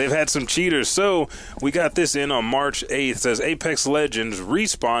dabbling. They've had some cheaters. So we got this in on March 8th. It says Apex Legends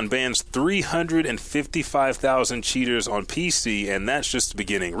Respawn bans 355,000 cheaters on PC, and that's just the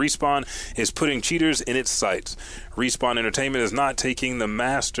beginning. Respawn is putting cheaters in its sights. Respawn Entertainment is not taking the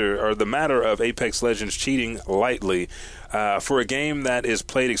matter of Apex Legends cheating lightly. For a game that is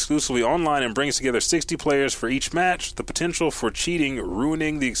played exclusively online and brings together 60 players for each match, the potential for cheating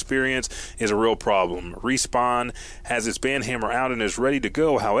ruining the experience is a real problem. Respawn has its ban hammer out and is ready to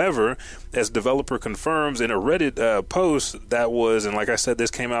go. However, as developer confirms in a Reddit post that was, and like I said,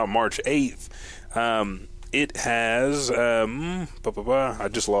 this came out March 8th, it has I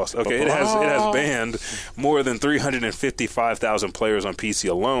just lost. Okay, it has banned more than 355,000 players on PC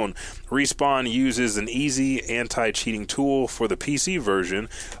alone. Respawn uses an easy anti-cheating tool for the PC version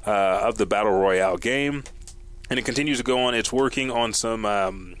of the Battle Royale game, and it continues to go on. It's working on some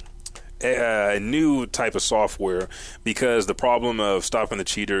a new type of software because the problem of stopping the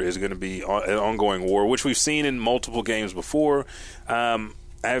cheater is going to be an ongoing war, which we've seen in multiple games before.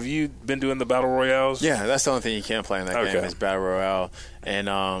 Have you been doing the Battle Royales? Yeah, that's the only thing you can't play in that game is Battle Royale. And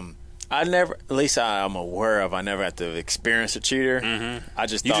I never, at least I'm aware of, I never had to experience a cheater. Mm-hmm.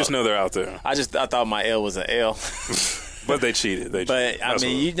 You just know they're out there. I thought my L was an L. But they cheated.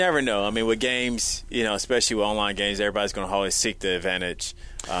 You never know. I mean, with games, especially with online games, everybody's going to always seek the advantage.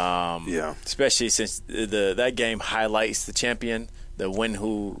 Especially since that game highlights the champion, the one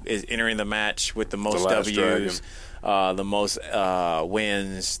who is entering the match with the most W's. The most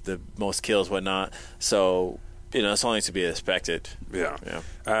wins, the most kills, whatnot. So it's only to be expected. Yeah.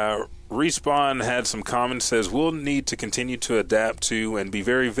 Respawn had some comments, says, we'll need to continue to adapt to and be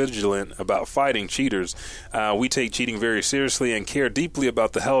very vigilant about fighting cheaters. We take cheating very seriously and care deeply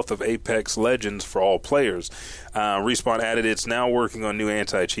about the health of Apex Legends for all players. Respawn added it's now working on new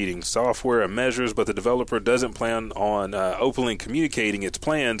anti-cheating software and measures, but the developer doesn't plan on openly communicating its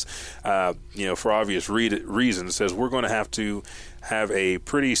plans, for obvious reasons. Says we're going to have a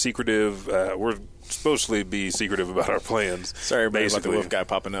pretty secretive, we're supposed to be secretive about our plans. Sorry, everybody, about the wolf guy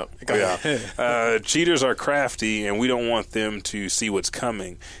popping up. Cheaters are crafty, and we don't want them to see what's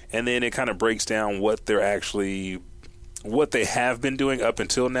coming. And then it kind of breaks down what they have been doing up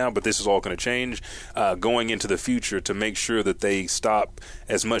until now, but this is all going to change going into the future to make sure that they stop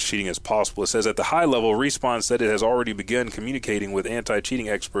as much cheating as possible. It says at the high level, Respawn said it has already begun communicating with anti-cheating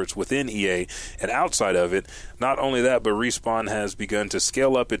experts within EA and outside of it. Not only that, but Respawn has begun to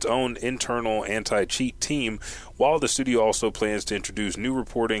scale up its own internal anti-cheat team, while the studio also plans to introduce new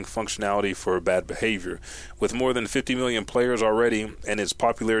reporting functionality for bad behavior. With more than 50 million players already and its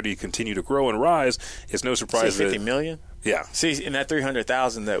popularity continue to grow and rise, it's no surprise that 50 million? Yeah. See, and that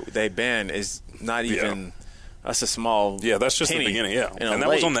 300,000 that they banned is not even. That's a small. Yeah, that's just the beginning. Yeah, and that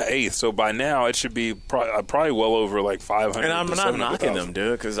was on the 8th. So by now it should be probably well over like 500. And I'm not knocking them,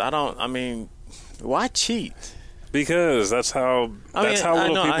 dude, because why cheat? Because that's how little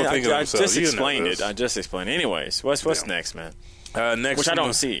people think of themselves. I just explained it. Anyways, what's next, man? Next, which I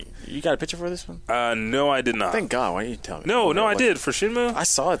don't see. You got a picture for this one? No, I did not. Thank God. Why didn't you tell me? No, I did for Shenmue. I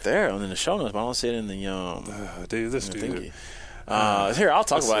saw it there in the show notes, but I don't see it in the dude. This dude. Thingy. Here, I'll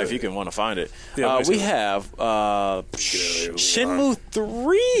talk about it if you can want to find it. Yeah, we have Shenmue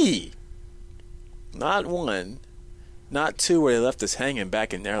 3. Not 1. Not 2, where they left us hanging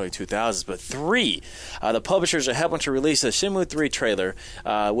back in the early 2000s, but 3. The publishers are helping to release a Shenmue 3 trailer,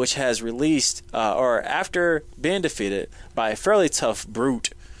 which has released, or after being defeated by a fairly tough brute,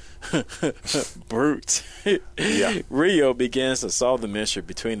 Ryo begins to solve the mystery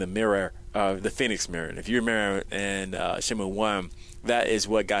between the Phoenix Mirror. And if you remember in Shenmue 1, that is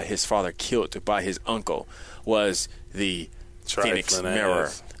what got his father killed by his uncle, was the Phoenix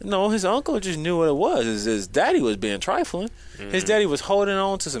Mirror. No, his uncle just knew what it was. His daddy was being trifling. His daddy was holding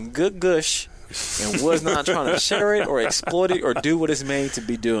on to some good gush and was not trying to share it or exploit it or do what it's made to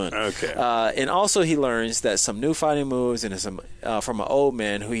be doing. Okay. And also he learns that some new fighting moves and some from an old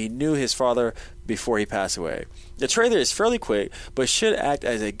man who he knew his father before he passed away. The trailer is fairly quick, but should act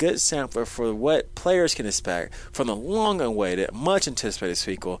as a good sampler for what players can expect from the long-awaited, much-anticipated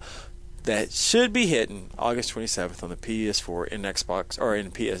sequel that should be hitting August 27th on the PS4 and Xbox, or in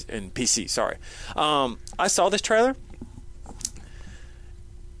PC. Sorry, I saw this trailer.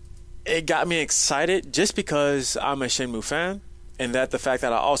 It got me excited just because I'm a Shenmue fan, and the fact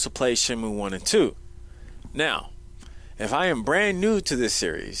that I also played Shenmue 1 and 2. Now, if I am brand new to this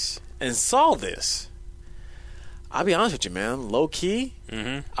series and saw this, I'll be honest with you, man. Low key,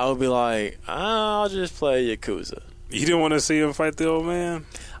 I would be like, I'll just play Yakuza. You didn't want to see him fight the old man?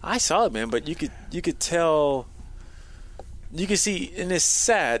 I saw it, man, but you could tell, you could see, and it's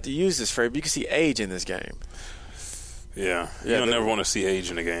sad to use this phrase, but you can see age in this game. Yeah, you don't never want to see age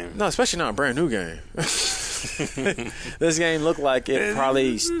in a game. No, especially not a brand new game. This game looked like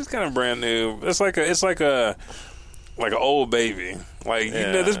it's kind of brand new. It's like an old baby. Like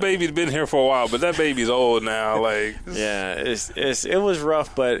this baby's been here for a while, but that baby's old now. Like it was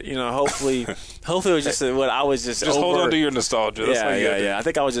rough, but hopefully it was just what I was just hold on to your nostalgia. That's yeah. I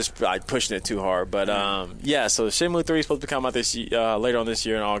think I was just pushing it too hard, but So Shenmue 3 is supposed to come out later on this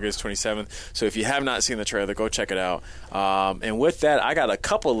year on August 27th. So if you have not seen the trailer, go check it out. And with that, I got a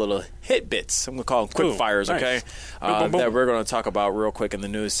couple little hit bits. I'm gonna call them quick fires, nice. Okay? That we're gonna talk about real quick in the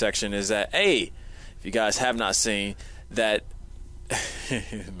news section. Is that if you guys have not seen that.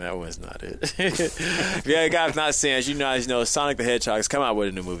 That was not it. If you guys have not seen, as you guys know, Sonic the Hedgehog has come out with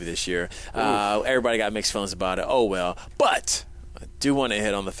a new movie this year. Everybody got mixed feelings about it. Oh well. But I do want to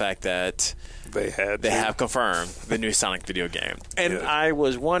hit on the fact that they have confirmed the new Sonic video game. And I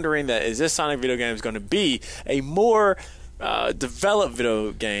was wondering is this Sonic video game is going to be a more developed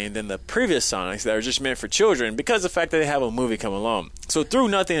video game than the previous Sonics that are just meant for children, because of the fact that they have a movie come along. So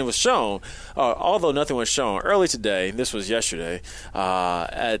although nothing was shown early today, this was yesterday,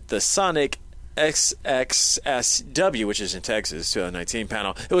 at the Sonic XXSW, which is in Texas, 2019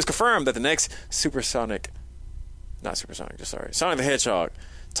 panel, it was confirmed that the next Sonic the Hedgehog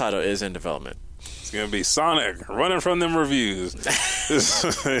title is in development. It's going to be Sonic running from them reviews. He's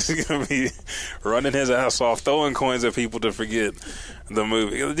going to be running his ass off, throwing coins at people to forget the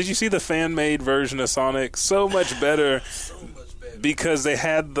movie. Did you see the fan-made version of Sonic? So much better because they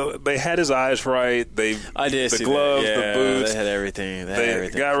had his eyes right. I did the see gloves, that. Yeah, the boots. They had everything. They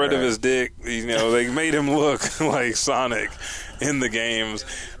got rid of his dick. They made him look like Sonic in the games.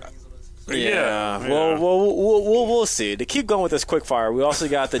 Yeah. Well, we'll see. To keep going with this quick fire, we also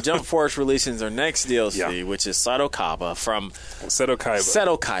got the Jump Force releasing their next DLC, which is Seto Kaiba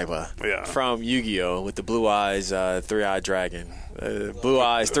from Yu-Gi-Oh! With the blue eyes, three-eyed dragon. Blue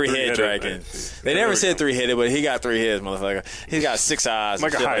eyes, three-head dragon. They never said three-headed, but he got 3 heads, motherfucker. He's got 6 eyes.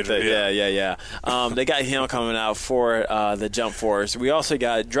 Like a Hydra. Like yeah. They got him coming out for the Jump Force. We also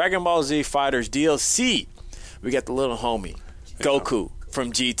got Dragon Ball Z Fighters DLC. We got the little homie, Goku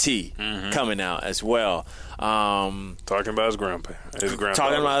from GT, coming out as well. Talking about his grandpa.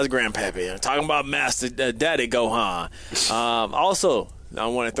 Talking about his grandpappy. Talking about Master Daddy Gohan. Also, I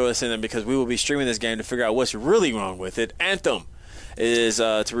want to throw this in there because we will be streaming this game to figure out what's really wrong with it. Anthem is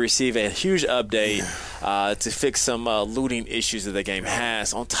to receive a huge update to fix some looting issues that the game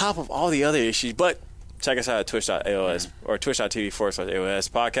has, on top of all the other issues. But check us out at twitch.aos or twitch.tv/AOS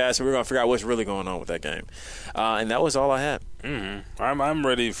podcast, and we're going to figure out what's really going on with that game. And that was all I had. I'm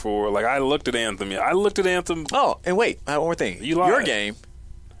ready for, I looked at Anthem. I looked at Anthem. Oh, and wait, I have one more thing. You lied. Your game,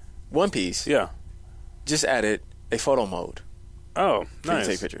 One Piece, just added a photo mode. Oh, for nice. You to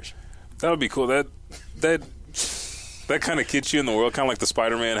take pictures. That would be cool. That kind of gets you in the world, kind of like the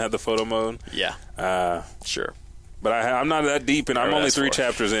Spider-Man had the photo mode. Yeah. Sure. But I'm not that deep, and I'm only 3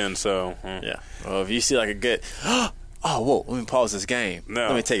 chapters in, so. Yeah. Well, if you see a good, whoa, let me pause this game. No.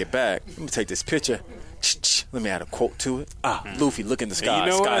 Let me take it back. Let me take this picture. Let me add a quote to it. Luffy, look in the sky.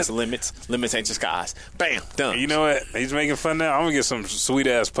 Sky's the limits. Limits ain't your skies. Bam, done. You know what? He's making fun now. I'm going to get some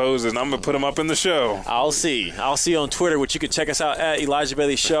sweet-ass poses, and I'm going to put them up in the show. I'll see on Twitter, which you can check us out at Elijah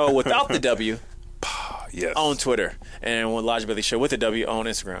Bailey Show without the W. Yes. On Twitter. And Elijah Bailey Show with the W on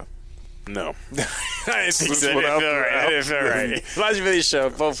Instagram. No. I didn't think so. I didn't feel right. Elijah Bailey Show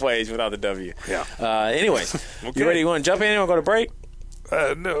both ways without the W. Yeah. Anyways, You ready? You want to jump in and go to break?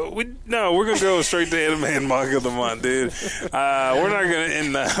 No, we're gonna go straight to anime and manga of the month, dude. We're not gonna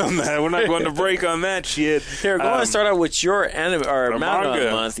end on that. We're not going to break on that shit. Here, go ahead and start out with your anime or manga of the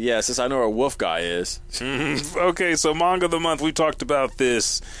manga. month. Yeah, since I know where Wolf Guy is. Okay, so manga of the month. We talked about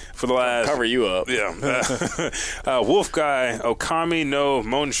this for the last. Cover you up. Yeah. Wolf Guy Okami no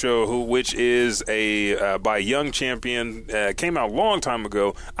Monsho, which is a by Young Champion, came out a long time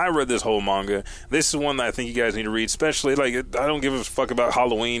ago. I read this whole manga. This is one that I think you guys need to read, especially I don't give a fuck about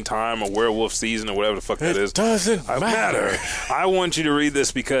Halloween time or werewolf season or whatever the fuck that is. Doesn't matter. I want you to read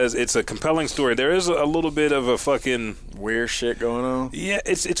this because it's a compelling story. There is a little bit of a fucking weird shit going on. Yeah,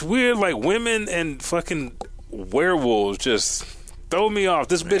 it's weird. Women and fucking werewolves just throw me off.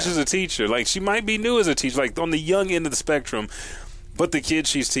 This bitch is a teacher. She might be new as a teacher, on the young end of the spectrum. But the kid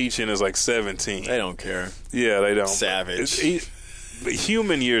she's teaching is 17. They don't care. Yeah, they don't. Savage.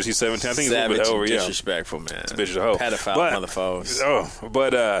 Human years, he's 17. I think he's a little bit over. Disrespectful, man. This bitch is a hoe. Pedophile motherfuckers. Oh,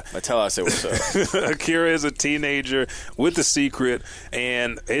 but I tell her I said what's up. Akira is a teenager with a secret,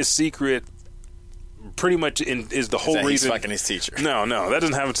 and his secret pretty much is the whole reason he's fucking his teacher. No, that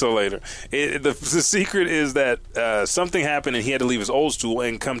doesn't happen until later. The secret is that something happened and he had to leave his old school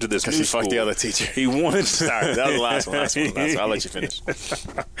and come to this new school. Fucked the other teacher. He wanted to, sorry, that was the last one. I'll let you finish.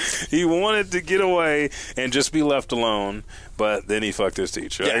 He wanted to get away and just be left alone, but then he fucked his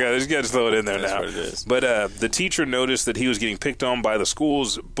teacher. Yeah. I got to throw it in there. That's now. What it is. But the teacher noticed that he was getting picked on by the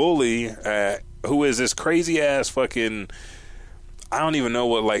school's bully, who is this crazy ass fucking, I don't even know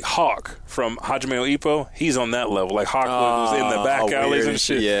what, Hawk from Hajime no Ippo. He's on that level. Hawk was in the back alleys and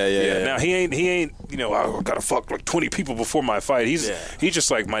shit. Yeah. Now he ain't. I gotta fuck 20 people before my fight. He's just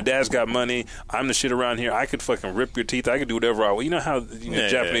my dad's got money. I'm the shit around here. I could fucking rip your teeth. I could do whatever I want. You know how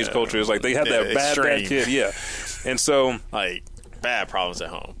Japanese culture is. They have that bad kid. Yeah, and so bad problems at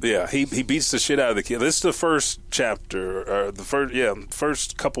home. Yeah, he beats the shit out of the kid. This is the first chapter, or the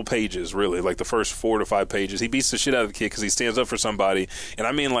first couple pages, really, the first 4 to 5 pages. He beats the shit out of the kid because he stands up for somebody, and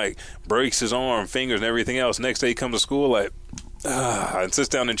I mean, breaks his arm, fingers, and everything else. Next day he comes to school, and sits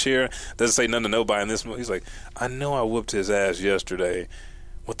down in a chair, doesn't say nothing to nobody. And he's like, I know I whooped his ass yesterday.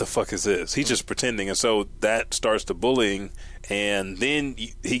 What the fuck is this? He's just pretending, and so that starts the bullying. And then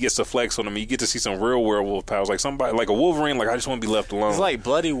he gets to flex on him. You get to see some real werewolf powers, somebody, a Wolverine. I just want to be left alone. It's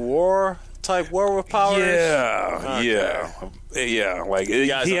bloody war type werewolf powers. Yeah, okay. yeah. You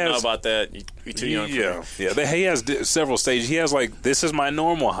guys don't know about that. You're too young. Yeah. He has several stages. He has this is my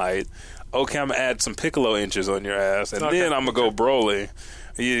normal height. okay, I'm going to add some Piccolo inches on your ass, and then I'm going to go Broly.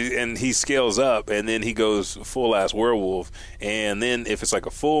 And he scales up, and then he goes full-ass werewolf. And then if it's like a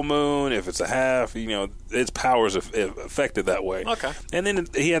full moon, if it's a half, its powers are affected that way. Okay. And then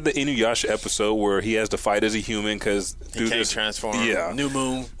he had the Inuyasha episode where he has to fight as a human because... He can't transform. Yeah. New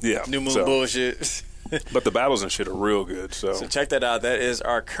moon. Yeah. New moon bullshit. But the battles and shit are real good. So check that out. That is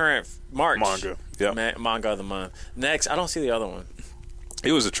our current March. Manga. Yeah. Manga of the month. Next, I don't see the other one.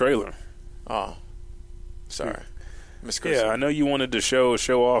 It was a trailer. Oh. Sorry. Yeah, I know you wanted to show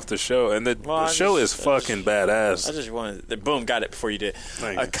off the show, and the show is fucking badass. I just wanted, boom, got it before you did.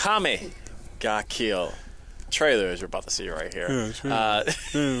 Akame got killed. Trailer as you're about to see right here.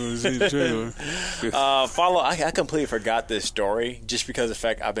 Follow. I completely forgot this story just because of the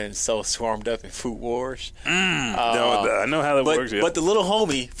fact I've been so swarmed up in Food Wars. No, I know how that works. Yeah. But the little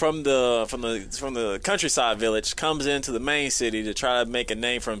homie from the countryside village comes into the main city to try to make a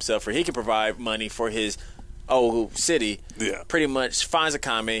name for himself, where he can provide money for his city. Yeah. Pretty much finds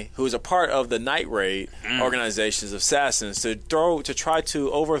Akame, who is a part of the Night Raid organizations of assassins, to try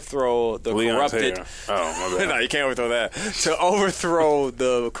to overthrow the corrupted. Oh, my bad. No, you can't overthrow that. To overthrow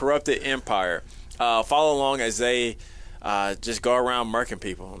the corrupted empire. Follow along as they just go around murking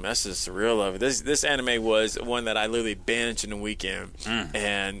people. I mean, that's just the real of it. This anime was one that I literally binged in a weekend,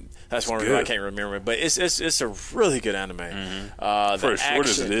 and that's one reason I can't remember it. But it's a really good anime. For as short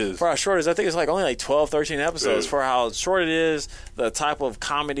as it is. For how short as I think it's only 12, 13 episodes. For how short it is, the type of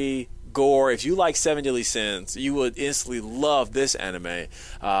comedy, gore. If you like Seven Deadly Sins, you would instantly love this anime.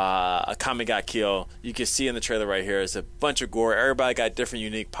 Akame got killed. You can see in the trailer right here, it's a bunch of gore. Everybody got different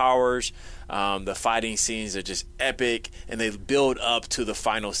unique powers. The fighting scenes are just epic, and they build up to the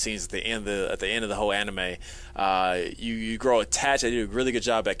final scenes at the end of the whole anime. You grow attached. They do a really good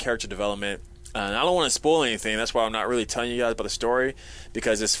job at character development. And I don't want to spoil anything. That's why I'm not really telling you guys about the story,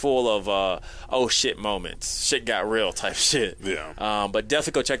 because it's full of oh shit moments, shit got real type shit. Yeah. But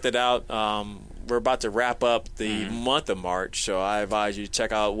definitely go check that out. We're about to wrap up the month of March, so I advise you to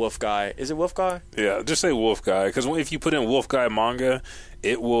check out Wolf Guy. Is it Wolf Guy? Yeah, just say Wolf Guy, because if you put in Wolf Guy manga,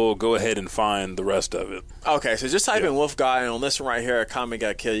 it will go ahead and find the rest of it. Okay, so just type in Wolf Guy, and on this one right here, Akame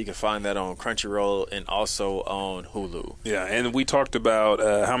Got Killed, you can find that on Crunchyroll and also on Hulu. Yeah, and we talked about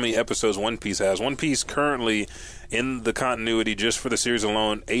how many episodes One Piece has. One Piece currently, in the continuity, just for the series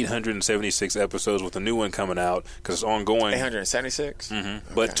alone, 876 episodes, with a new one coming out, because it's ongoing. 876? Mm-hmm. Okay.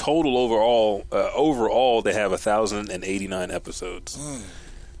 But total overall, they have 1,089 episodes.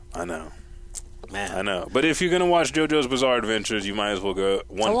 I know. Man. I know. But if you're going to watch JoJo's Bizarre Adventures, you might as well go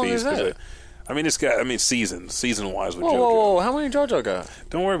One Piece. How long is that? It's got season-wise with JoJo. Whoa. How many JoJo got?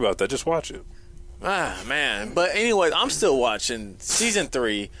 Don't worry about that. Just watch it. Man. But anyways, I'm still watching Season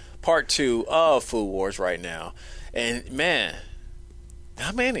 3, Part 2 of Food Wars right now. And, man,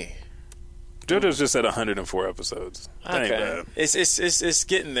 how many? JoJo's just at 104 episodes. That ain't bad. It's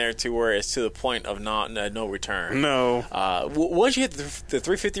getting there to where it's to the point of no return. No. Once you hit the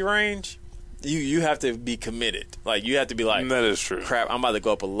 350 range, you have to be committed. Like, you have to be like, that is true. Crap, I'm about to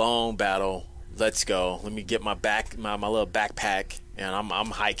go up a long battle. Let's go. Let me get my little backpack, and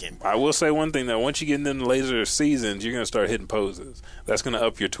I'm hiking. I will say one thing, though. Once you get into the later seasons, you're going to start hitting poses. That's going to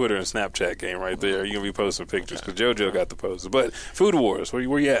up your Twitter and Snapchat game right there. You're going to be posting pictures, because JoJo got the poses. But Food Wars, where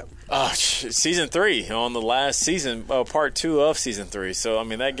you at? Season 3, on the last season, Part 2 of Season 3. So, I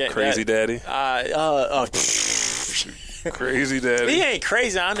mean, that game... Crazy Daddy? Crazy Daddy. He ain't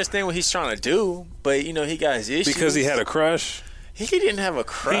crazy. I understand what he's trying to do, but, he got his issues. Because he had a crush? He didn't have a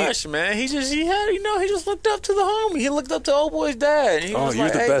crush, man. He just looked up to the homie. He looked up to old boy's dad. And he was you're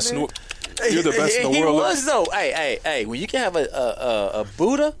like, the best. You're the best in the world. He was, though. Hey, when you can have a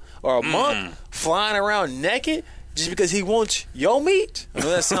Buddha or a monk flying around naked just because he wants your meat, I know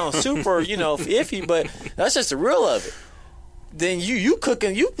that sounds super, iffy, but that's just the real of it. Then you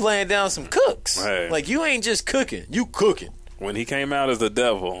cooking, you laying down some cooks. Hey. Like, you ain't just cooking, you cooking. When he came out as the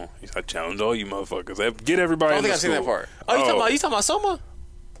devil, he said, I challenge all you motherfuckers. Get everybody in the school. I don't think I've seen that part. You talking about Soma?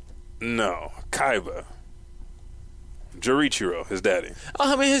 No. Kaiba. Jorichiro, his daddy.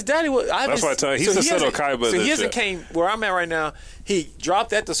 His daddy was... That's why I tell you, he's the set of Kaiba. So he hasn't came where I'm at right now. He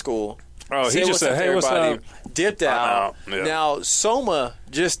dropped at the school. Oh, he just said, hey, what's up? Dipped out. Yeah. Now, Soma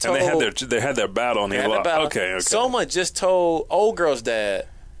just told... And they had their battle, and he lost. Okay. Soma just told old girl's dad...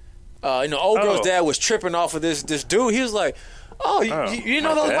 girl's dad was tripping off of this dude. He was like, you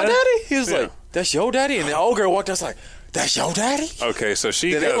know that was my daddy? He was like, that's your daddy? And the old girl walked out like, that's your daddy? Okay, so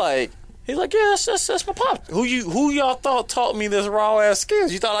she then He's like, yeah, that's my pop. Who y'all thought taught me this raw ass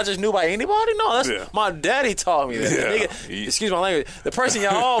skills? You thought I just knew by anybody? No, that's my daddy taught me that. Nigga, excuse my language. The person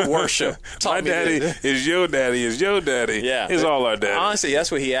y'all all worship taught me my daddy this. is your daddy. Is your daddy. Yeah, is all our daddy. Honestly,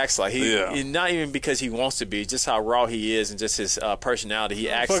 that's what he acts like. Not even because he wants to be, just how raw he is and just his personality. He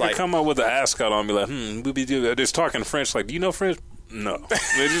acts like come up with an ascot on me like, just talking French. Like, do you know French? No.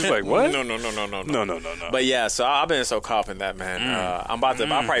 They're just like, what? No. But yeah, so I've been so confident that, man. I'll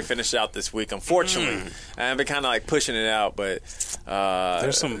probably finish it out this week, unfortunately. I've been kind of like pushing it out, but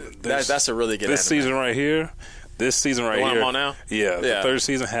that's a really good This season right here. This season right here. I'm on now? Yeah. The third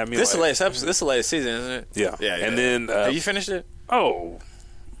season had me This is the latest episode. This is the latest season, isn't it? Yeah. And then... have you finished it? Oh...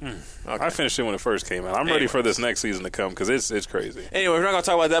 Okay. I finished it when it first came out. I'm ready for this next season to come because it's crazy. Anyway, we're not going to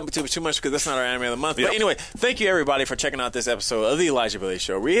talk about that too much because that's not our anime of the month. But anyway, thank you everybody for checking out this episode of the Elijah Bailey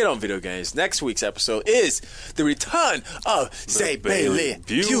Show. We hit on video games. Next week's episode is the return of the Bailey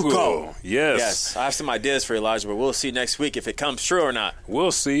Bugle. Yes. I have some ideas for Elijah, but we'll see next week if it comes true or not. We'll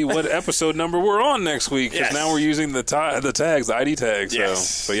see what episode number we're on next week because now we're using the tags, the ID tags.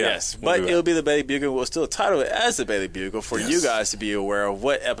 So yeah. Yes. But it'll be the Bailey Bugle. We'll still title it as the Bailey Bugle for you guys to be aware of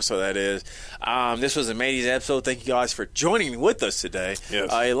what episode that is. This was an amazing episode. Thank you guys for joining with us today.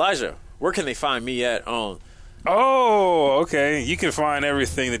 Yes. Elijah, where can they find me at on? Oh, okay. You can find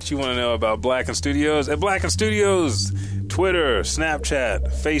everything that you want to know about Blacken Studios at Blacken Studios. Twitter,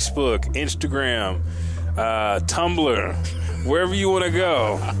 Snapchat, Facebook, Instagram, Tumblr, wherever you want to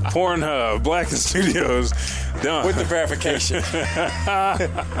go. Pornhub, Blacken Studios. Done. With the verification.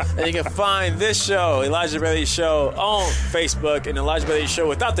 And you can find this show, Elijah Bailey Show, on Facebook and Elijah Bailey Show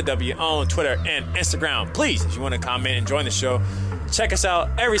without the W on Twitter and Instagram. Please, if you want to comment and join the show, check us out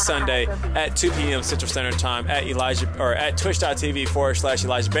every Sunday at 2 p.m. Central Standard Time at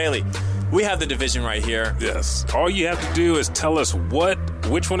twitch.tv/Elijah Bailey. We have the division right here. Yes. All you have to do is tell us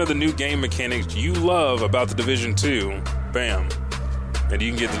which one of the new game mechanics you love about the Division 2. Bam. And you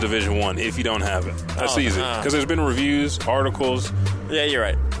can get the Division 1 if you don't have it. That's easy. Because there's been reviews, articles. Yeah, you're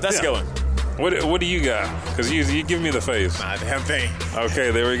right. That's a good one. What do you got? Because you give me the face. Nah, damn thing.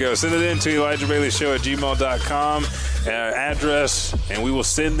 Okay, there we go. Send it in to ElijahBaileyShow@gmail.com address, and we will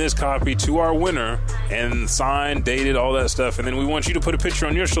send this copy to our winner and signed, dated, all that stuff. And then we want you to put a picture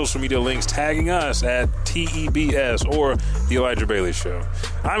on your social media links tagging us at TEBS or The Elijah Bailey Show.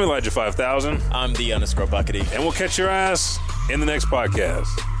 I'm Elijah 5000. I'm the_Buckety. And we'll catch your ass in the next podcast.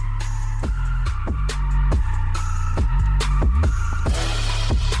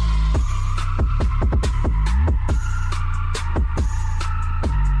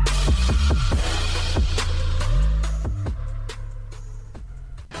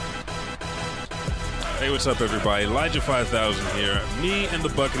 Hey, what's up, everybody? Elijah 5000 here. Me and the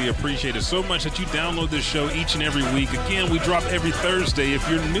Buckety appreciate it so much that you download this show each and every week. Again, we drop every Thursday. If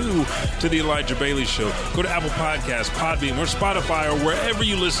you're new to the Elijah Bailey Show, go to Apple Podcasts, Podbean, or Spotify, or wherever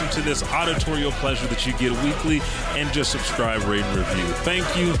you listen to this auditorial pleasure that you get weekly, and just subscribe, rate, and review. Thank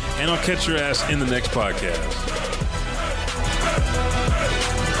you, and I'll catch your ass in the next podcast.